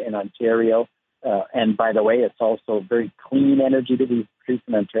here in Ontario. And by the way, it's also very clean energy that we produce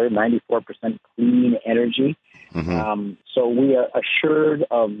in Ontario, 94% clean energy. Mm-hmm. So we are assured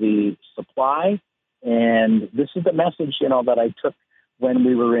of the supply. And this is the message, that I took when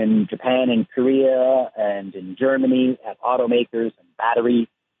we were in Japan and Korea and in Germany at automakers and battery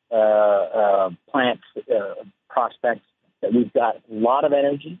plant prospects, that we've got a lot of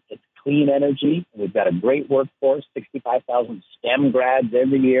energy. It's clean energy. We've got a great workforce, 65,000 STEM grads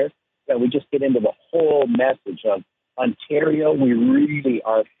every year. That we just get into the whole message of Ontario. We really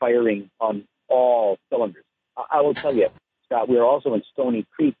are firing on all cylinders. I will tell you, Scott, we are also in Stony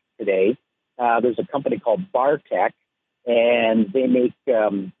Creek today. There's a company called Bartec, and they make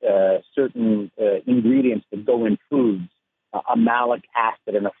certain ingredients that go in foods, a malic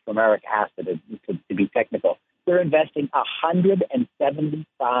acid and a fumaric acid, to be technical. They're investing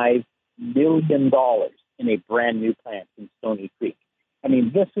 $175 million in a brand new plant in Stony Creek. I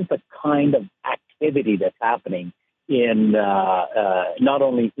mean, this is the kind of activity that's happening in not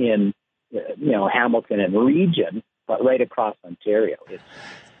only in Hamilton and region, but right across Ontario. It's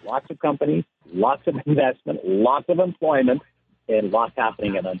lots of companies, lots of investment, lots of employment, and lots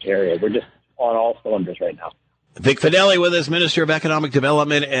happening in Ontario. We're just on all cylinders right now. Vic Fedeli with us, Minister of Economic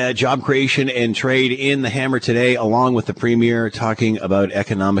Development, Job Creation and Trade in the Hammer today, along with the Premier, talking about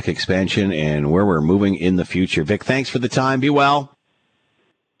economic expansion and where we're moving in the future. Vic, thanks for the time. Be well.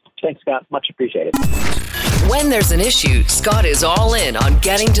 Thanks, Scott. Much appreciated. When there's an issue, Scott is all in on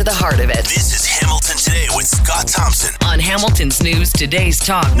getting to the heart of it. This is Hamilton Today with Scott Thompson on Hamilton's News Today's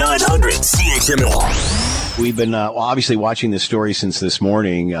Talk 900 CHML. We've been obviously watching this story since this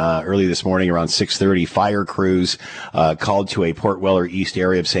morning, early this morning around 6:30. Fire crews called to a Port Weller East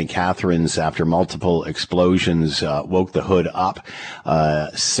area of St. Catharines after multiple explosions woke the hood up.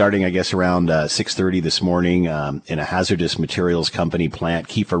 Starting, I guess, around 6:30 this morning in a hazardous materials company plant,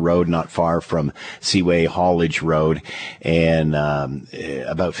 Kiefer Road, not far from Seaway Haulage Road. And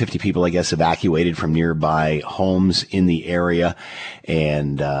about 50 people, I guess, evacuated from nearby homes in the area.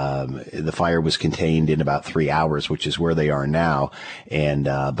 And the fire was contained in about 3 hours, which is where they are now. And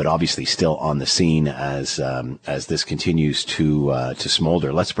but obviously still on the scene as this continues to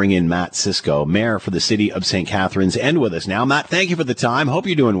smolder. Let's bring in Matt Cisco, Mayor for the City of St. Catharines, and with us now. Matt, thank you for the time. Hope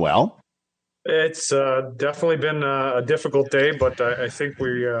you're doing well. It's definitely been a difficult day, but I think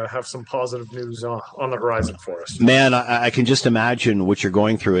we have some positive news on the horizon for us. Man, I can just imagine what you're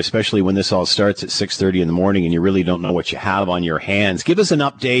going through, especially when this all starts at 6:30 in the morning and you really don't know what you have on your hands. Give us an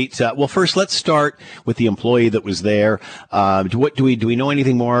update. Well, first, let's start with the employee that was there. Do we know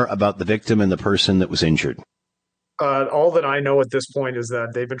anything more about the victim and the person that was injured? All that I know at this point is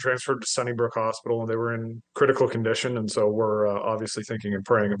that they've been transferred to Sunnybrook Hospital and they were in critical condition. And so we're obviously thinking and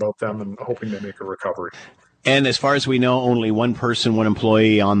praying about them and hoping they make a recovery. And as far as we know, only one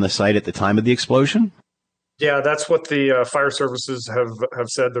employee on the site at the time of the explosion? Yeah, that's what the fire services have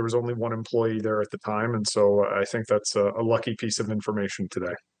said. There was only one employee there at the time. And so I think that's a lucky piece of information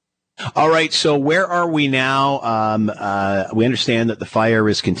today. All right. So where are we now? We understand that the fire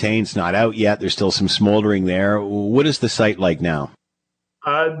is contained. It's not out yet. There's still some smoldering there. What is the site like now?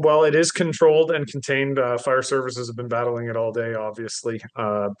 Well, it is controlled and contained. Fire services have been battling it all day, obviously.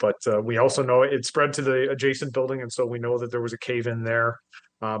 But we also know it spread to the adjacent building. And so we know that there was a cave in there.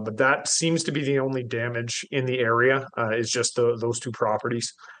 But that seems to be the only damage in the area, is just those two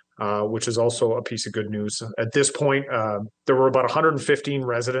properties, which is also a piece of good news. At this point, there were about 115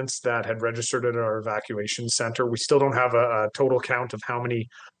 residents that had registered at our evacuation center. We still don't have a total count of how many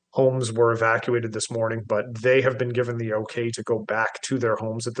homes were evacuated this morning, but they have been given the okay to go back to their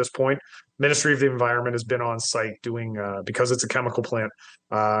homes at this point. Ministry of the Environment has been on site doing, because it's a chemical plant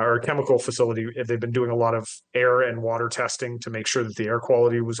or a chemical facility, they've been doing a lot of air and water testing to make sure that the air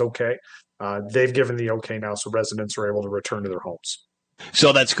quality was okay. They've given the okay now, so residents are able to return to their homes.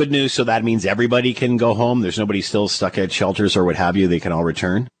 So that's good news. So that means everybody can go home. There's nobody still stuck at shelters or what have you. They can all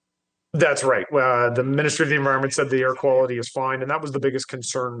return. That's right. The Ministry of the Environment said the air quality is fine, and that was the biggest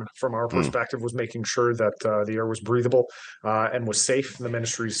concern from our perspective, was making sure that the air was breathable and was safe. And the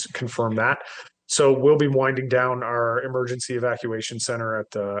ministry's confirmed that. So we'll be winding down our emergency evacuation center at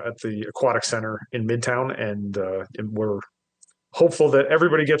the Aquatic Center in Midtown, and we're hopeful that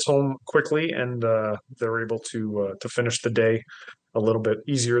everybody gets home quickly and they're able to finish the day a little bit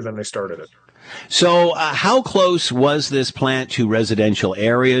easier than they started it. So how close was this plant to residential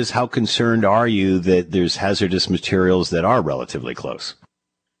areas? How concerned are you that there's hazardous materials that are relatively close?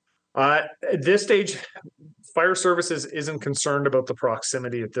 At this stage, fire services isn't concerned about the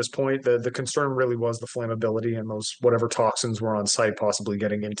proximity at this point. The concern really was the flammability and those whatever toxins were on site possibly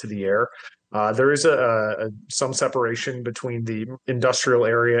getting into the air. There is some separation between the industrial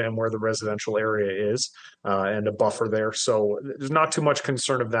area and where the residential area is, and a buffer there. So there's not too much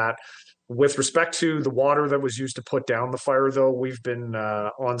concern of that. With respect to the water that was used to put down the fire, though, we've been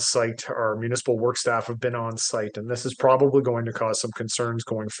on site. Our municipal work staff have been on site, and this is probably going to cause some concerns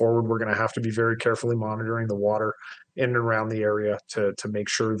going forward. We're going to have to be very carefully monitoring the water in and around the area to make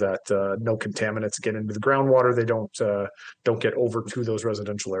sure that no contaminants get into the groundwater. They don't get over to those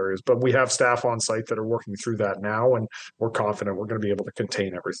residential areas. But we have staff on site that are working through that now, and we're confident we're going to be able to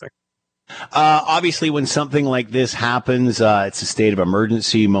contain everything. Obviously, when something like this happens, it's a state of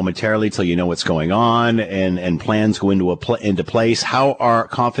emergency momentarily till you know what's going on, and plans go into place. How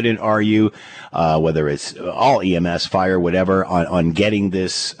confident are you, whether it's all EMS, fire, whatever, on getting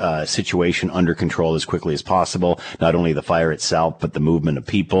this situation under control as quickly as possible? Not only the fire itself, but the movement of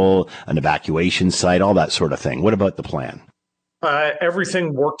people, an evacuation site, all that sort of thing. What about the plan?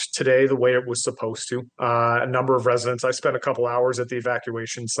 Everything worked today the way it was supposed to. A number of residents, I spent a couple hours at the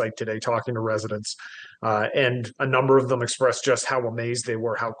evacuation site today talking to residents, and a number of them expressed just how amazed they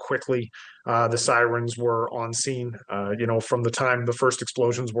were, how quickly the sirens were on scene. From the time the first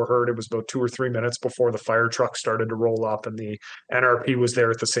explosions were heard, it was about 2 or 3 minutes before the fire truck started to roll up, and the NRP was there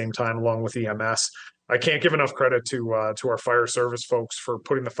at the same time along with EMS. I can't give enough credit to our fire service folks for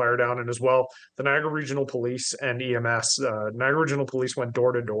putting the fire down, and as well the Niagara Regional Police and EMS. Niagara Regional Police went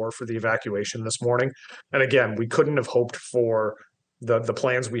door to door for the evacuation this morning, and again, we couldn't have hoped for the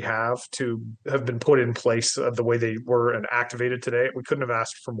plans we have to have been put in place the way they were and activated today. We couldn't have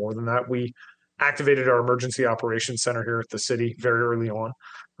asked for more than that. We activated our emergency operations center here at the city very early on.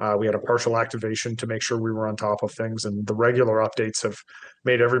 We had a partial activation to make sure we were on top of things, and the regular updates have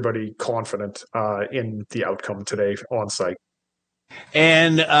made everybody confident in the outcome today on site.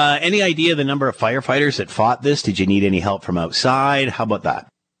 And any idea the number of firefighters that fought this? Did you need any help from outside? How about that?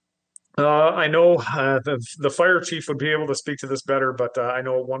 I know the fire chief would be able to speak to this better, but I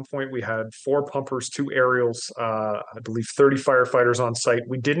know at one point we had 4 pumpers, 2 aerials, I believe 30 firefighters on site.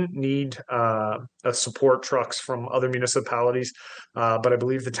 We didn't need support trucks from other municipalities, but I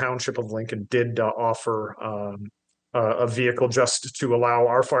believe the township of Lincoln did offer a vehicle just to allow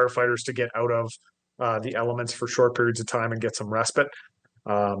our firefighters to get out of the elements for short periods of time and get some respite.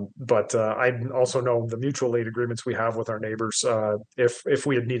 But I also know the mutual aid agreements we have with our neighbors. If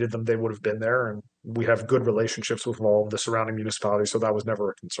we had needed them, they would have been there, and we have good relationships with all of the surrounding municipalities, so that was never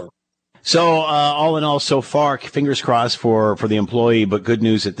a concern. So all in all, so far, fingers crossed for the employee, but good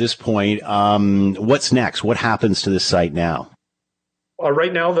news at this point. What's next? What happens to this site now?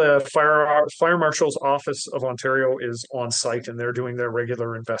 Right now, the Fire Marshal's Office of Ontario is on site, and they're doing their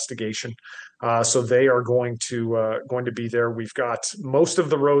regular investigation. So they are going to be there. We've got most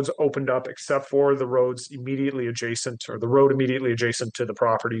of the roads opened up, except for the roads immediately adjacent, or the road immediately adjacent to the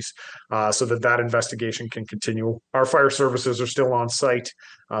properties, so that investigation can continue. Our fire services are still on site.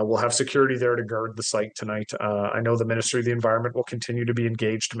 We'll have security there to guard the site tonight. I know the Ministry of the Environment will continue to be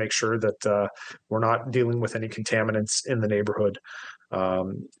engaged to make sure that we're not dealing with any contaminants in the neighborhood.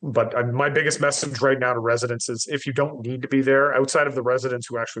 But my biggest message right now to residents is, if you don't need to be there, outside of the residents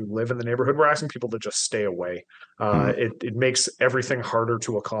who actually live in the neighborhood, we're asking people to just stay away. It makes everything harder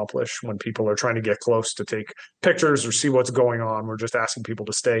to accomplish when people are trying to get close to take pictures or see what's going on. We're just asking people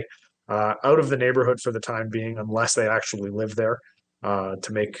to stay out of the neighborhood for the time being, unless they actually live there.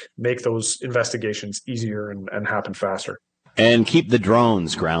 to make those investigations easier and happen faster. And keep the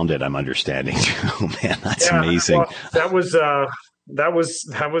drones grounded, I'm understanding. Oh man, that's amazing. Well, that was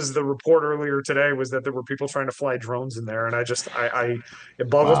the report earlier today, was that there were people trying to fly drones in there, and it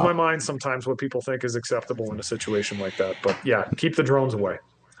boggles my mind sometimes what people think is acceptable in a situation like that. But yeah, keep the drones away.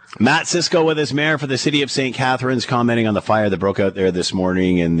 Matt Cisco with us, Mayor for the City of St. Catharines, commenting on the fire that broke out there this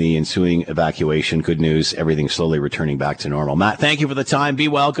morning and the ensuing evacuation. Good news, everything slowly returning back to normal. Matt, thank you for the time. Be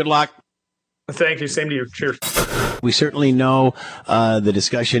well. Good luck. Thank you. Same to you. Cheers. We certainly know the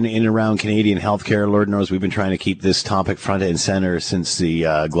discussion in and around Canadian healthcare. Lord knows we've been trying to keep this topic front and center since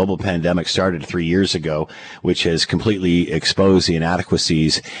the global pandemic started 3 years ago, which has completely exposed the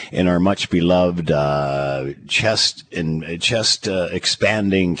inadequacies in our much beloved chest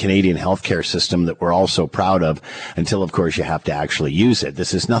expanding Canadian healthcare system that we're all so proud of, until, of course, you have to actually use it.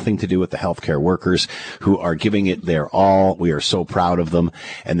 This has nothing to do with the healthcare workers who are giving it their all. We are so proud of them,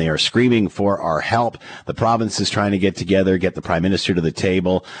 and they are screaming for our help. The province is trying to get together, get the Prime Minister to the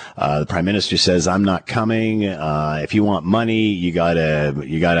table. The Prime Minister says, I'm not coming. If you want money, you gotta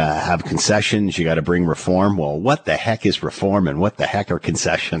have concessions. You gotta bring reform. Well, what the heck is reform and what the heck are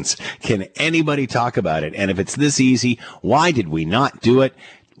concessions? Can anybody talk about it? And if it's this easy, why did we not do it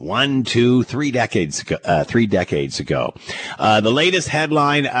 1, 2, 3 decades ago? 3 decades ago. The latest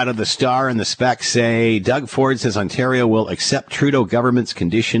headline out of the Star and the Spec say Doug Ford says Ontario will accept Trudeau government's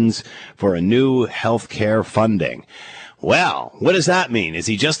conditions for a new health care funding. Well, what does that mean? Is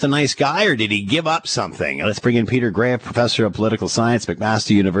he just a nice guy, or did he give up something? Let's bring in Peter Gray, professor of political science,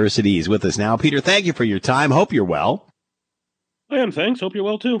 McMaster University. He's with us now. Peter, thank you for your time. Hope you're well. I am, thanks. Hope you're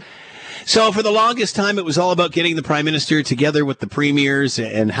well, too. So for the longest time, it was all about getting the Prime Minister together with the premiers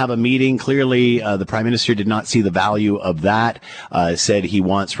and have a meeting. Clearly, the Prime Minister did not see the value of that, said he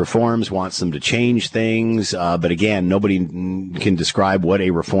wants reforms, wants them to change things. But again, nobody can describe what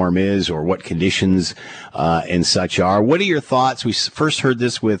a reform is or what conditions and such are. What are your thoughts? We first heard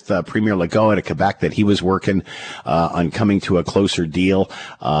this with Premier Legault at Quebec, that he was working on coming to a closer deal.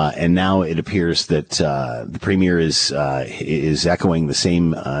 And now it appears that the Premier is echoing the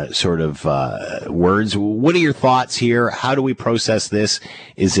same sort of words. What are your thoughts here? How do we process this?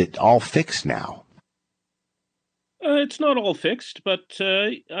 Is it all fixed now? It's not all fixed, but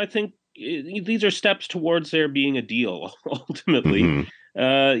I think these are steps towards there being a deal, ultimately.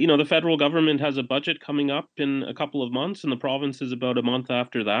 Mm-hmm. The federal government has a budget coming up in a couple of months, and the province is about a month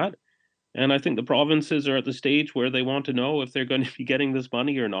after that. And I think the provinces are at the stage where they want to know if they're going to be getting this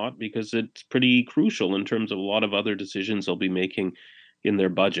money or not, because it's pretty crucial in terms of a lot of other decisions they'll be making in their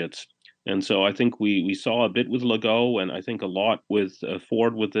budgets. And so I think we saw a bit with Legault, and I think a lot with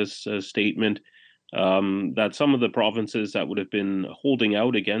Ford with this statement, that some of the provinces that would have been holding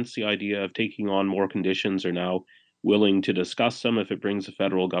out against the idea of taking on more conditions are now willing to discuss them if it brings the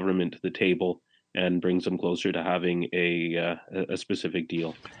federal government to the table and brings them closer to having a specific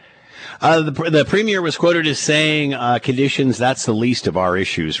deal. The Premier was quoted as saying, conditions, that's the least of our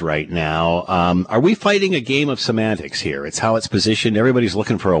issues right now. Are we fighting a game of semantics here? It's how it's positioned. Everybody's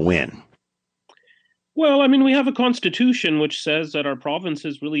looking for a win. Well, I mean, we have a constitution which says that our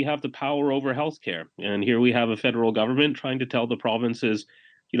provinces really have the power over healthcare. And here we have a federal government trying to tell the provinces,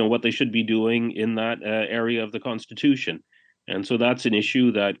 what they should be doing in that area of the constitution. And so that's an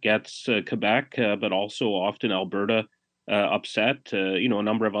issue that gets Quebec, but also often Alberta, upset. A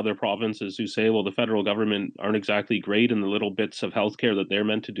number of other provinces who say, well, the federal government aren't exactly great in the little bits of healthcare that they're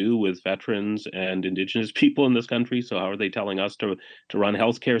meant to do with veterans and Indigenous people in this country. So how are they telling us to run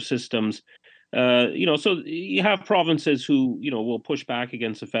healthcare systems? So you have provinces who, will push back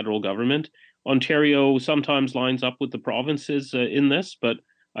against the federal government. Ontario sometimes lines up with the provinces in this, but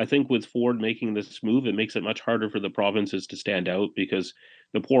I think with Ford making this move, it makes it much harder for the provinces to stand out, because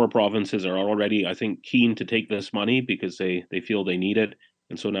the poorer provinces are already, I think, keen to take this money because they feel they need it.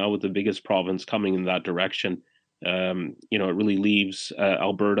 And so now with the biggest province coming in that direction, it really leaves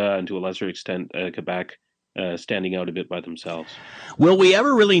Alberta and to a lesser extent Quebec standing out a bit by themselves. Will we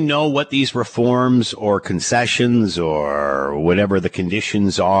ever really know what these reforms or concessions or whatever the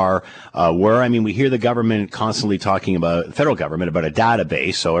conditions are were? I mean, we hear the government constantly talking about, the federal government, about a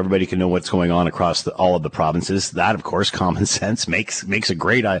database so everybody can know what's going on across all of the provinces. That, of course, common sense makes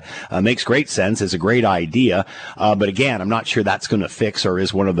great sense. It's a great idea. But again, I'm not sure that's going to fix or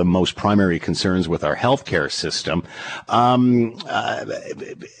is one of the most primary concerns with our healthcare system.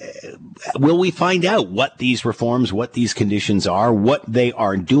 Will we find out what these reforms, what these conditions are, what they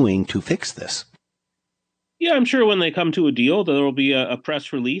are doing to fix this? Yeah, I'm sure when they come to a deal, there will be a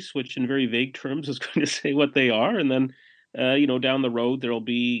press release, which in very vague terms is going to say what they are. And then, down the road, there will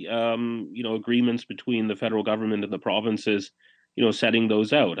be, agreements between the federal government and the provinces setting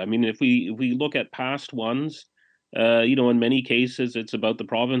those out. I mean, if we look at past ones, in many cases, it's about the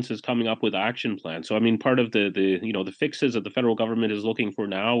provinces coming up with action plans. So, I mean, part of the fixes that the federal government is looking for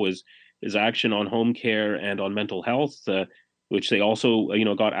now is action on home care and on mental health, which they also,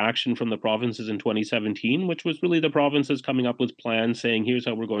 got action from the provinces in 2017, which was really the provinces coming up with plans saying, here's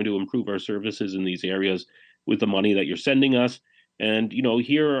how we're going to improve our services in these areas with the money that you're sending us. And,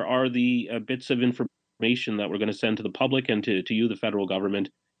 here are the bits of information that we're going to send to the public and to you, the federal government,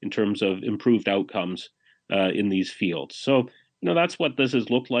 in terms of improved outcomes in these fields. So, that's what this has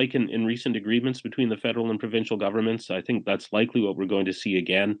looked like in recent agreements between the federal and provincial governments. I think that's likely what we're going to see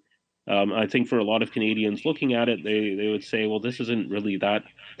again. I think for a lot of Canadians looking at it, they would say, well, this isn't really that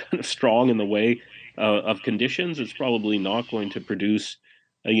kind of strong in the way of conditions. It's probably not going to produce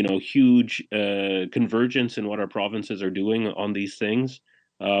huge convergence in what our provinces are doing on these things.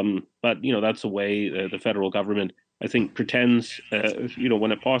 But that's the way the federal government, I think, pretends,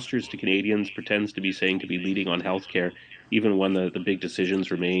 when it postures to Canadians, pretends to be saying to be leading on healthcare, even when the big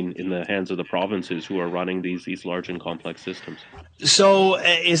decisions remain in the hands of the provinces who are running these large and complex systems. So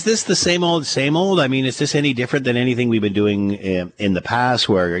is this the same old, same old? I mean, is this any different than anything we've been doing in the past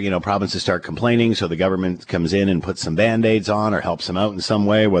where, provinces start complaining, so the government comes in and puts some Band-Aids on or helps them out in some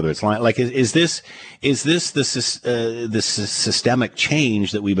way, whether it's is this the systemic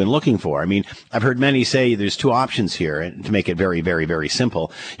change that we've been looking for? I mean, I've heard many say there's two options here, and to make it very, very, very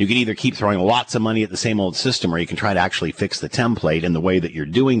simple. You can either keep throwing lots of money at the same old system, or you can try to actually fix the template and the way that you're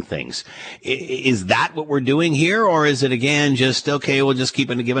doing things. Is that what we're doing here, or is it again just, okay, we'll just give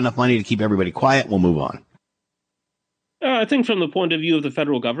enough money to keep everybody quiet, we'll move on? I think from the point of view of the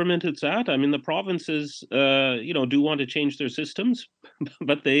federal government, it's that. I mean, the provinces, do want to change their systems,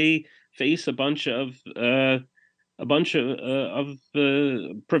 but they face a bunch of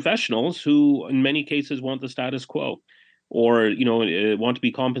professionals who, in many cases, want the status quo, or want to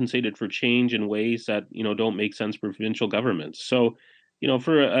be compensated for change in ways that don't make sense for provincial governments. So,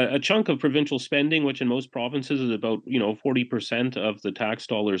 for a chunk of provincial spending, which in most provinces is about 40% of the tax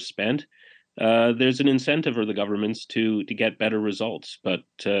dollars spent, there's an incentive for the governments to get better results. But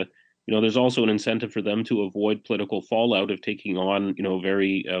there's also an incentive for them to avoid political fallout of taking on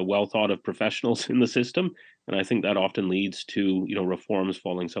very well thought of professionals in the system. And I think that often leads to reforms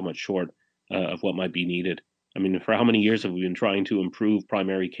falling somewhat short of what might be needed. I mean, for how many years have we been trying to improve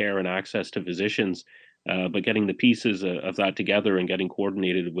primary care and access to physicians? But getting the pieces of that together and getting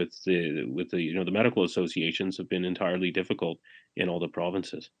coordinated with the medical associations have been entirely difficult in all the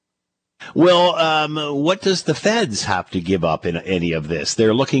provinces. Well, what does the feds have to give up in any of this?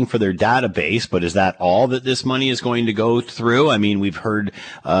 They're looking for their database, but is that all that this money is going to go through? I mean, we've heard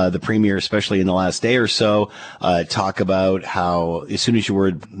the premier, especially in the last day or so, talk about how as soon as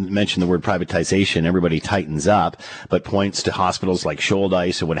you mention the word privatization, everybody tightens up, but points to hospitals like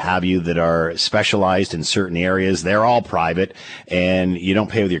Shouldice and what have you that are specialized in certain areas. They're all private, and you don't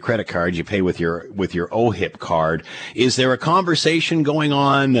pay with your credit card, you pay with your OHIP card. Is there a conversation going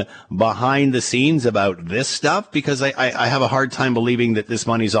on behind the scenes about this stuff? Because I have a hard time believing that this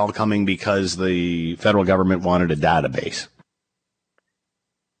money's all coming because the federal government wanted a database.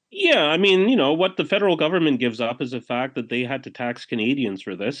 Yeah, I mean, what the federal government gives up is the fact that they had to tax Canadians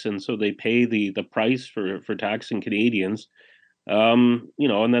for this, and so they pay the price for taxing Canadians, and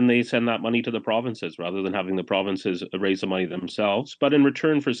then they send that money to the provinces rather than having the provinces raise the money themselves. But in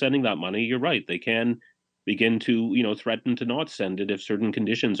return for sending that money, you're right, they can begin to, threaten to not send it if certain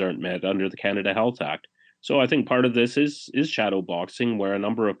conditions aren't met under the Canada Health Act. So I think part of this is shadow boxing, where a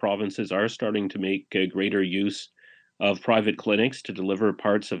number of provinces are starting to make greater use of private clinics to deliver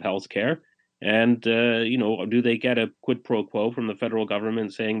parts of healthcare. And, do they get a quid pro quo from the federal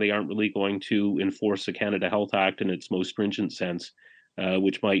government saying they aren't really going to enforce the Canada Health Act in its most stringent sense,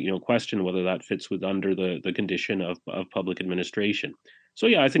 which might, question whether that fits under the condition of public administration. So,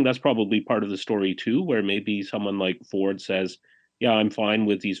 yeah, I think that's probably part of the story, too, where maybe someone like Ford says, yeah, I'm fine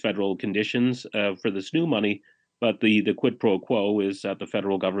with these federal conditions for this new money, but the quid pro quo is that the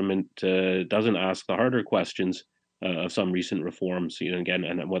federal government doesn't ask the harder questions of some recent reforms, again,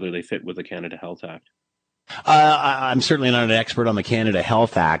 and whether they fit with the Canada Health Act. I'm certainly not an expert on the Canada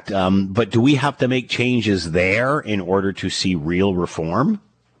Health Act, but do we have to make changes there in order to see real reform?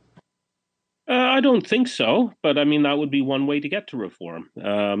 I don't think so, but I mean, that would be one way to get to reform.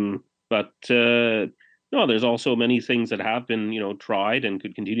 But no, there's also many things that have been, tried and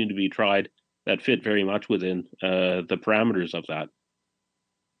could continue to be tried that fit very much within the parameters of that.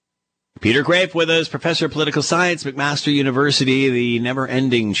 Peter Graefe with us, professor of political science, McMaster University, the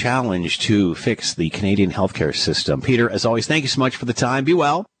never-ending challenge to fix the Canadian healthcare system. Peter, as always, thank you so much for the time. Be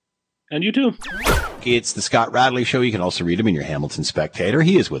well. And you too. It's the Scott Radley Show. You can also read him in your Hamilton Spectator.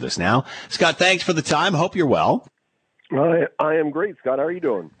 He is with us now. Scott, thanks for the time. Hope you're well. I am great, Scott. How are you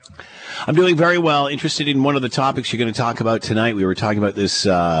doing? I'm doing very well. Interested in one of the topics you're going to talk about tonight. We were talking about this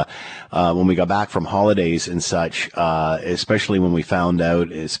when we got back from holidays and such, especially when we found out,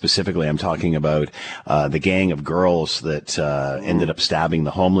 specifically I'm talking about the gang of girls that ended up stabbing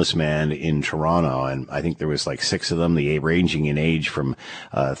the homeless man in Toronto. And I think there was like 6 of them, ranging in age from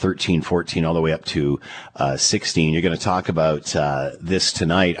 13, 14, all the way up to 16. You're going to talk about this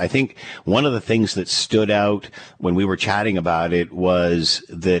tonight. I think one of the things that stood out when we were chatting about it was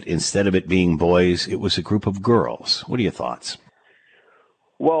that instead of it being boys, it was a group of girls. What are your thoughts?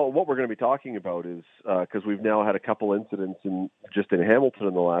 Well, what we're going to be talking about is, because we've now had a couple incidents in Hamilton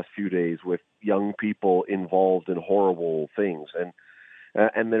in the last few days with young people involved in horrible things.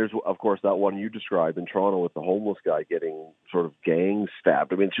 And there's, of course, that one you described in Toronto with the homeless guy getting sort of gang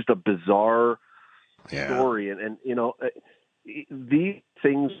stabbed. I mean, it's just a bizarre story. And you know, these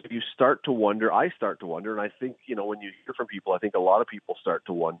things, you start to wonder, I start to wonder, and I think, you know, when you hear from people, I think a lot of people start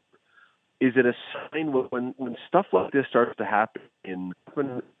to wonder, is it a sign when stuff like this starts to happen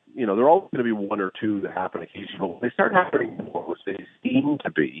you know, there are always going to be 1 or 2 that happen occasionally. They start happening more, which they seem to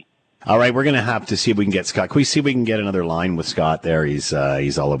be. All right, we're going to have to see if we can get Scott. Can we see if we can get another line with Scott there? He's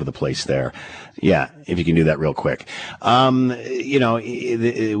all over the place there. Yeah, if you can do that real quick. You know,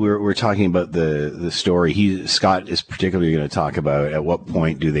 we're talking about the story. Scott is particularly going to talk about at what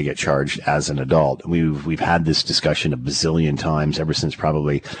point do they get charged as an adult. We've had this discussion a bazillion times ever since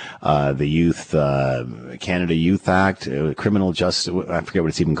probably the Canada Youth Act, criminal justice. I forget what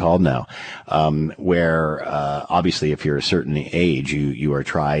it's even called now. Where obviously, if you're a certain age, you are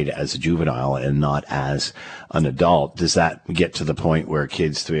tried as a juvenile and not as an adult. Does that get to the point where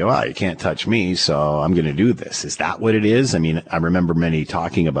kids say, well, you can't touch me, so I'm going to do this? Is that what it is? I mean, I remember many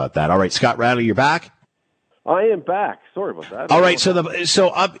talking about that. All right, Scott Radley, you're back? I am back. Sorry about that. All right. So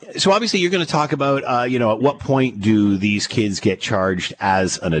obviously you're going to talk about, you know, at what point do these kids get charged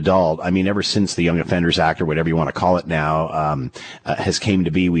as an adult? I mean, ever since the Young Offenders Act, or whatever you want to call it now, has came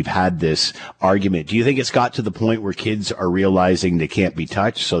to be, we've had this argument. Do you think it's got to the point where kids are realizing they can't be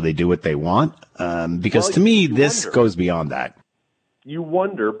touched, so they do what they want? Because to me, this goes beyond that. You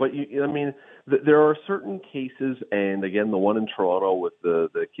wonder, but I mean, there are certain cases, and again, the one in Toronto with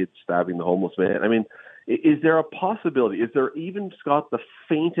the kids stabbing the homeless man. I mean, is there a possibility, is there even, Scott, the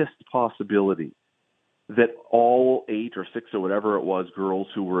faintest possibility that all 8 or 6 or whatever it was girls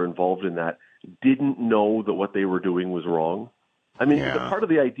who were involved in that didn't know that what they were doing was wrong? I mean, part of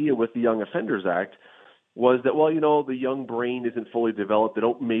the idea with the Young Offenders Act was that, well, you know, the young brain isn't fully developed. They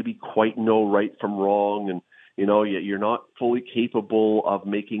don't maybe quite know right from wrong. And, you know, you're not fully capable of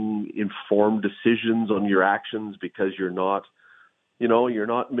making informed decisions on your actions because you're not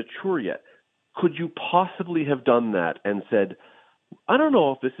mature yet. Could you possibly have done that and said, I don't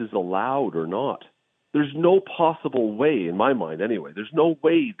know if this is allowed or not? There's no possible way, in my mind anyway, there's no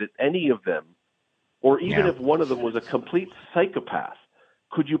way that any of them, or even if one of them was a complete psychopath,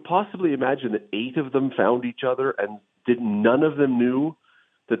 could you possibly imagine that 8 of them found each other and none of them knew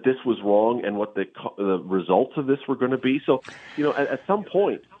that this was wrong and what the results of this were going to be? So, you know, at some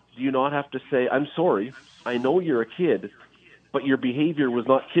point, do you not have to say, I'm sorry, I know you're a kid, but your behavior was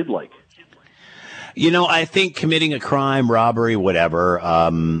not kid-like? You know, I think committing a crime, robbery, whatever,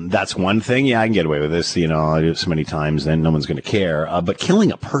 that's one thing. Yeah, I can get away with this. You know, I do it so many times, then no one's going to care. But killing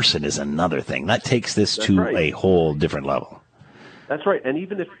a person is another thing. That takes this to a whole different level. That's right. And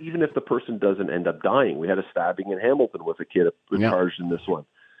even if the person doesn't end up dying, we had a stabbing in Hamilton with a kid charged in this one.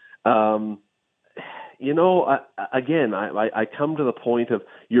 You know, I come to the point of,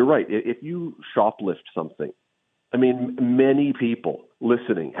 you're right. If you shoplift something, I mean, many people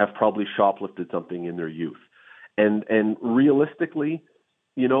listening have probably shoplifted something in their youth. And realistically,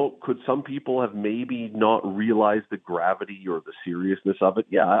 you know, could some people have maybe not realized the gravity or the seriousness of it?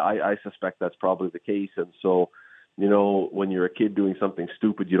 Yeah, I suspect that's probably the case. And so, you know, when you're a kid doing something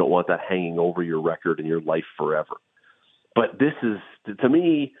stupid, you don't want that hanging over your record and your life forever. But this is, to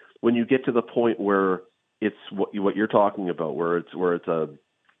me, when you get to the point where it's what you're talking about, where it's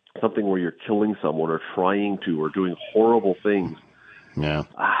something where you're killing someone or trying to or doing horrible things. Yeah.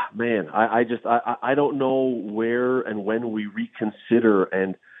 Man, I don't know where and when we reconsider.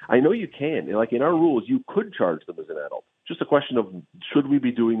 And I know you can. Like in our rules, you could charge them as an adult. Just a question of, should we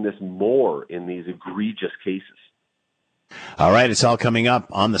be doing this more in these egregious cases? All right, it's all coming up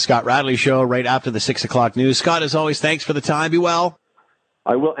on the Scott Radley Show right after the 6 o'clock news. Scott, as always, thanks for the time. Be well.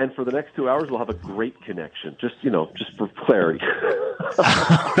 I will, and for the next 2 hours, we'll have a great connection. Just for clarity.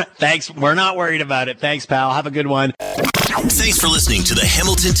 Thanks. We're not worried about it. Thanks, pal. Have a good one. Thanks for listening to the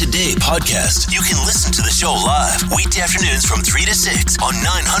Hamilton Today podcast. You can listen to the show live weekday afternoons from 3 to 6 on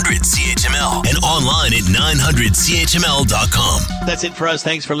 900 CHML and online at 900CHML.com. That's it for us.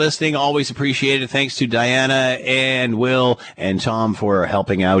 Thanks for listening. Always appreciate it. Thanks to Diana and Will and Tom for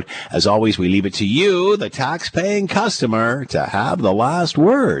helping out. As always, we leave it to you, the tax-paying customer, to have the last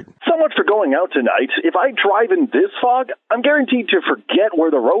word. So much for going out tonight. If I drive in this fog, I'm guaranteed to forget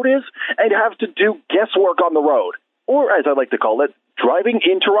where the road is and have to do guesswork on the road. Or, as I like to call it, driving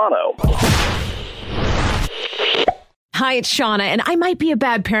in Toronto. Hi, it's Shauna, and I might be a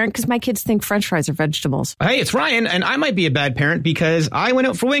bad parent because my kids think French fries are vegetables. Hey, it's Ryan, and I might be a bad parent because I went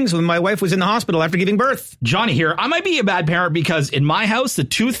out for wings when my wife was in the hospital after giving birth. Johnny here. I might be a bad parent because in my house, the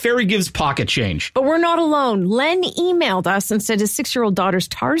tooth fairy gives pocket change. But we're not alone. Len emailed us and said his 6-year-old daughter's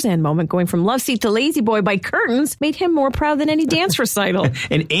Tarzan moment going from love seat to lazy boy by curtains made him more proud than any dance recital.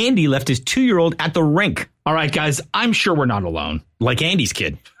 And Andy left his 2-year-old at the rink. All right, guys, I'm sure we're not alone. Like Andy's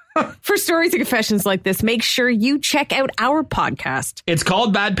kid. For stories and confessions like this, make sure you check out our podcast. It's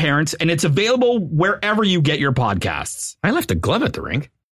called Bad Parents, and it's available wherever you get your podcasts. I left a glove at the rink.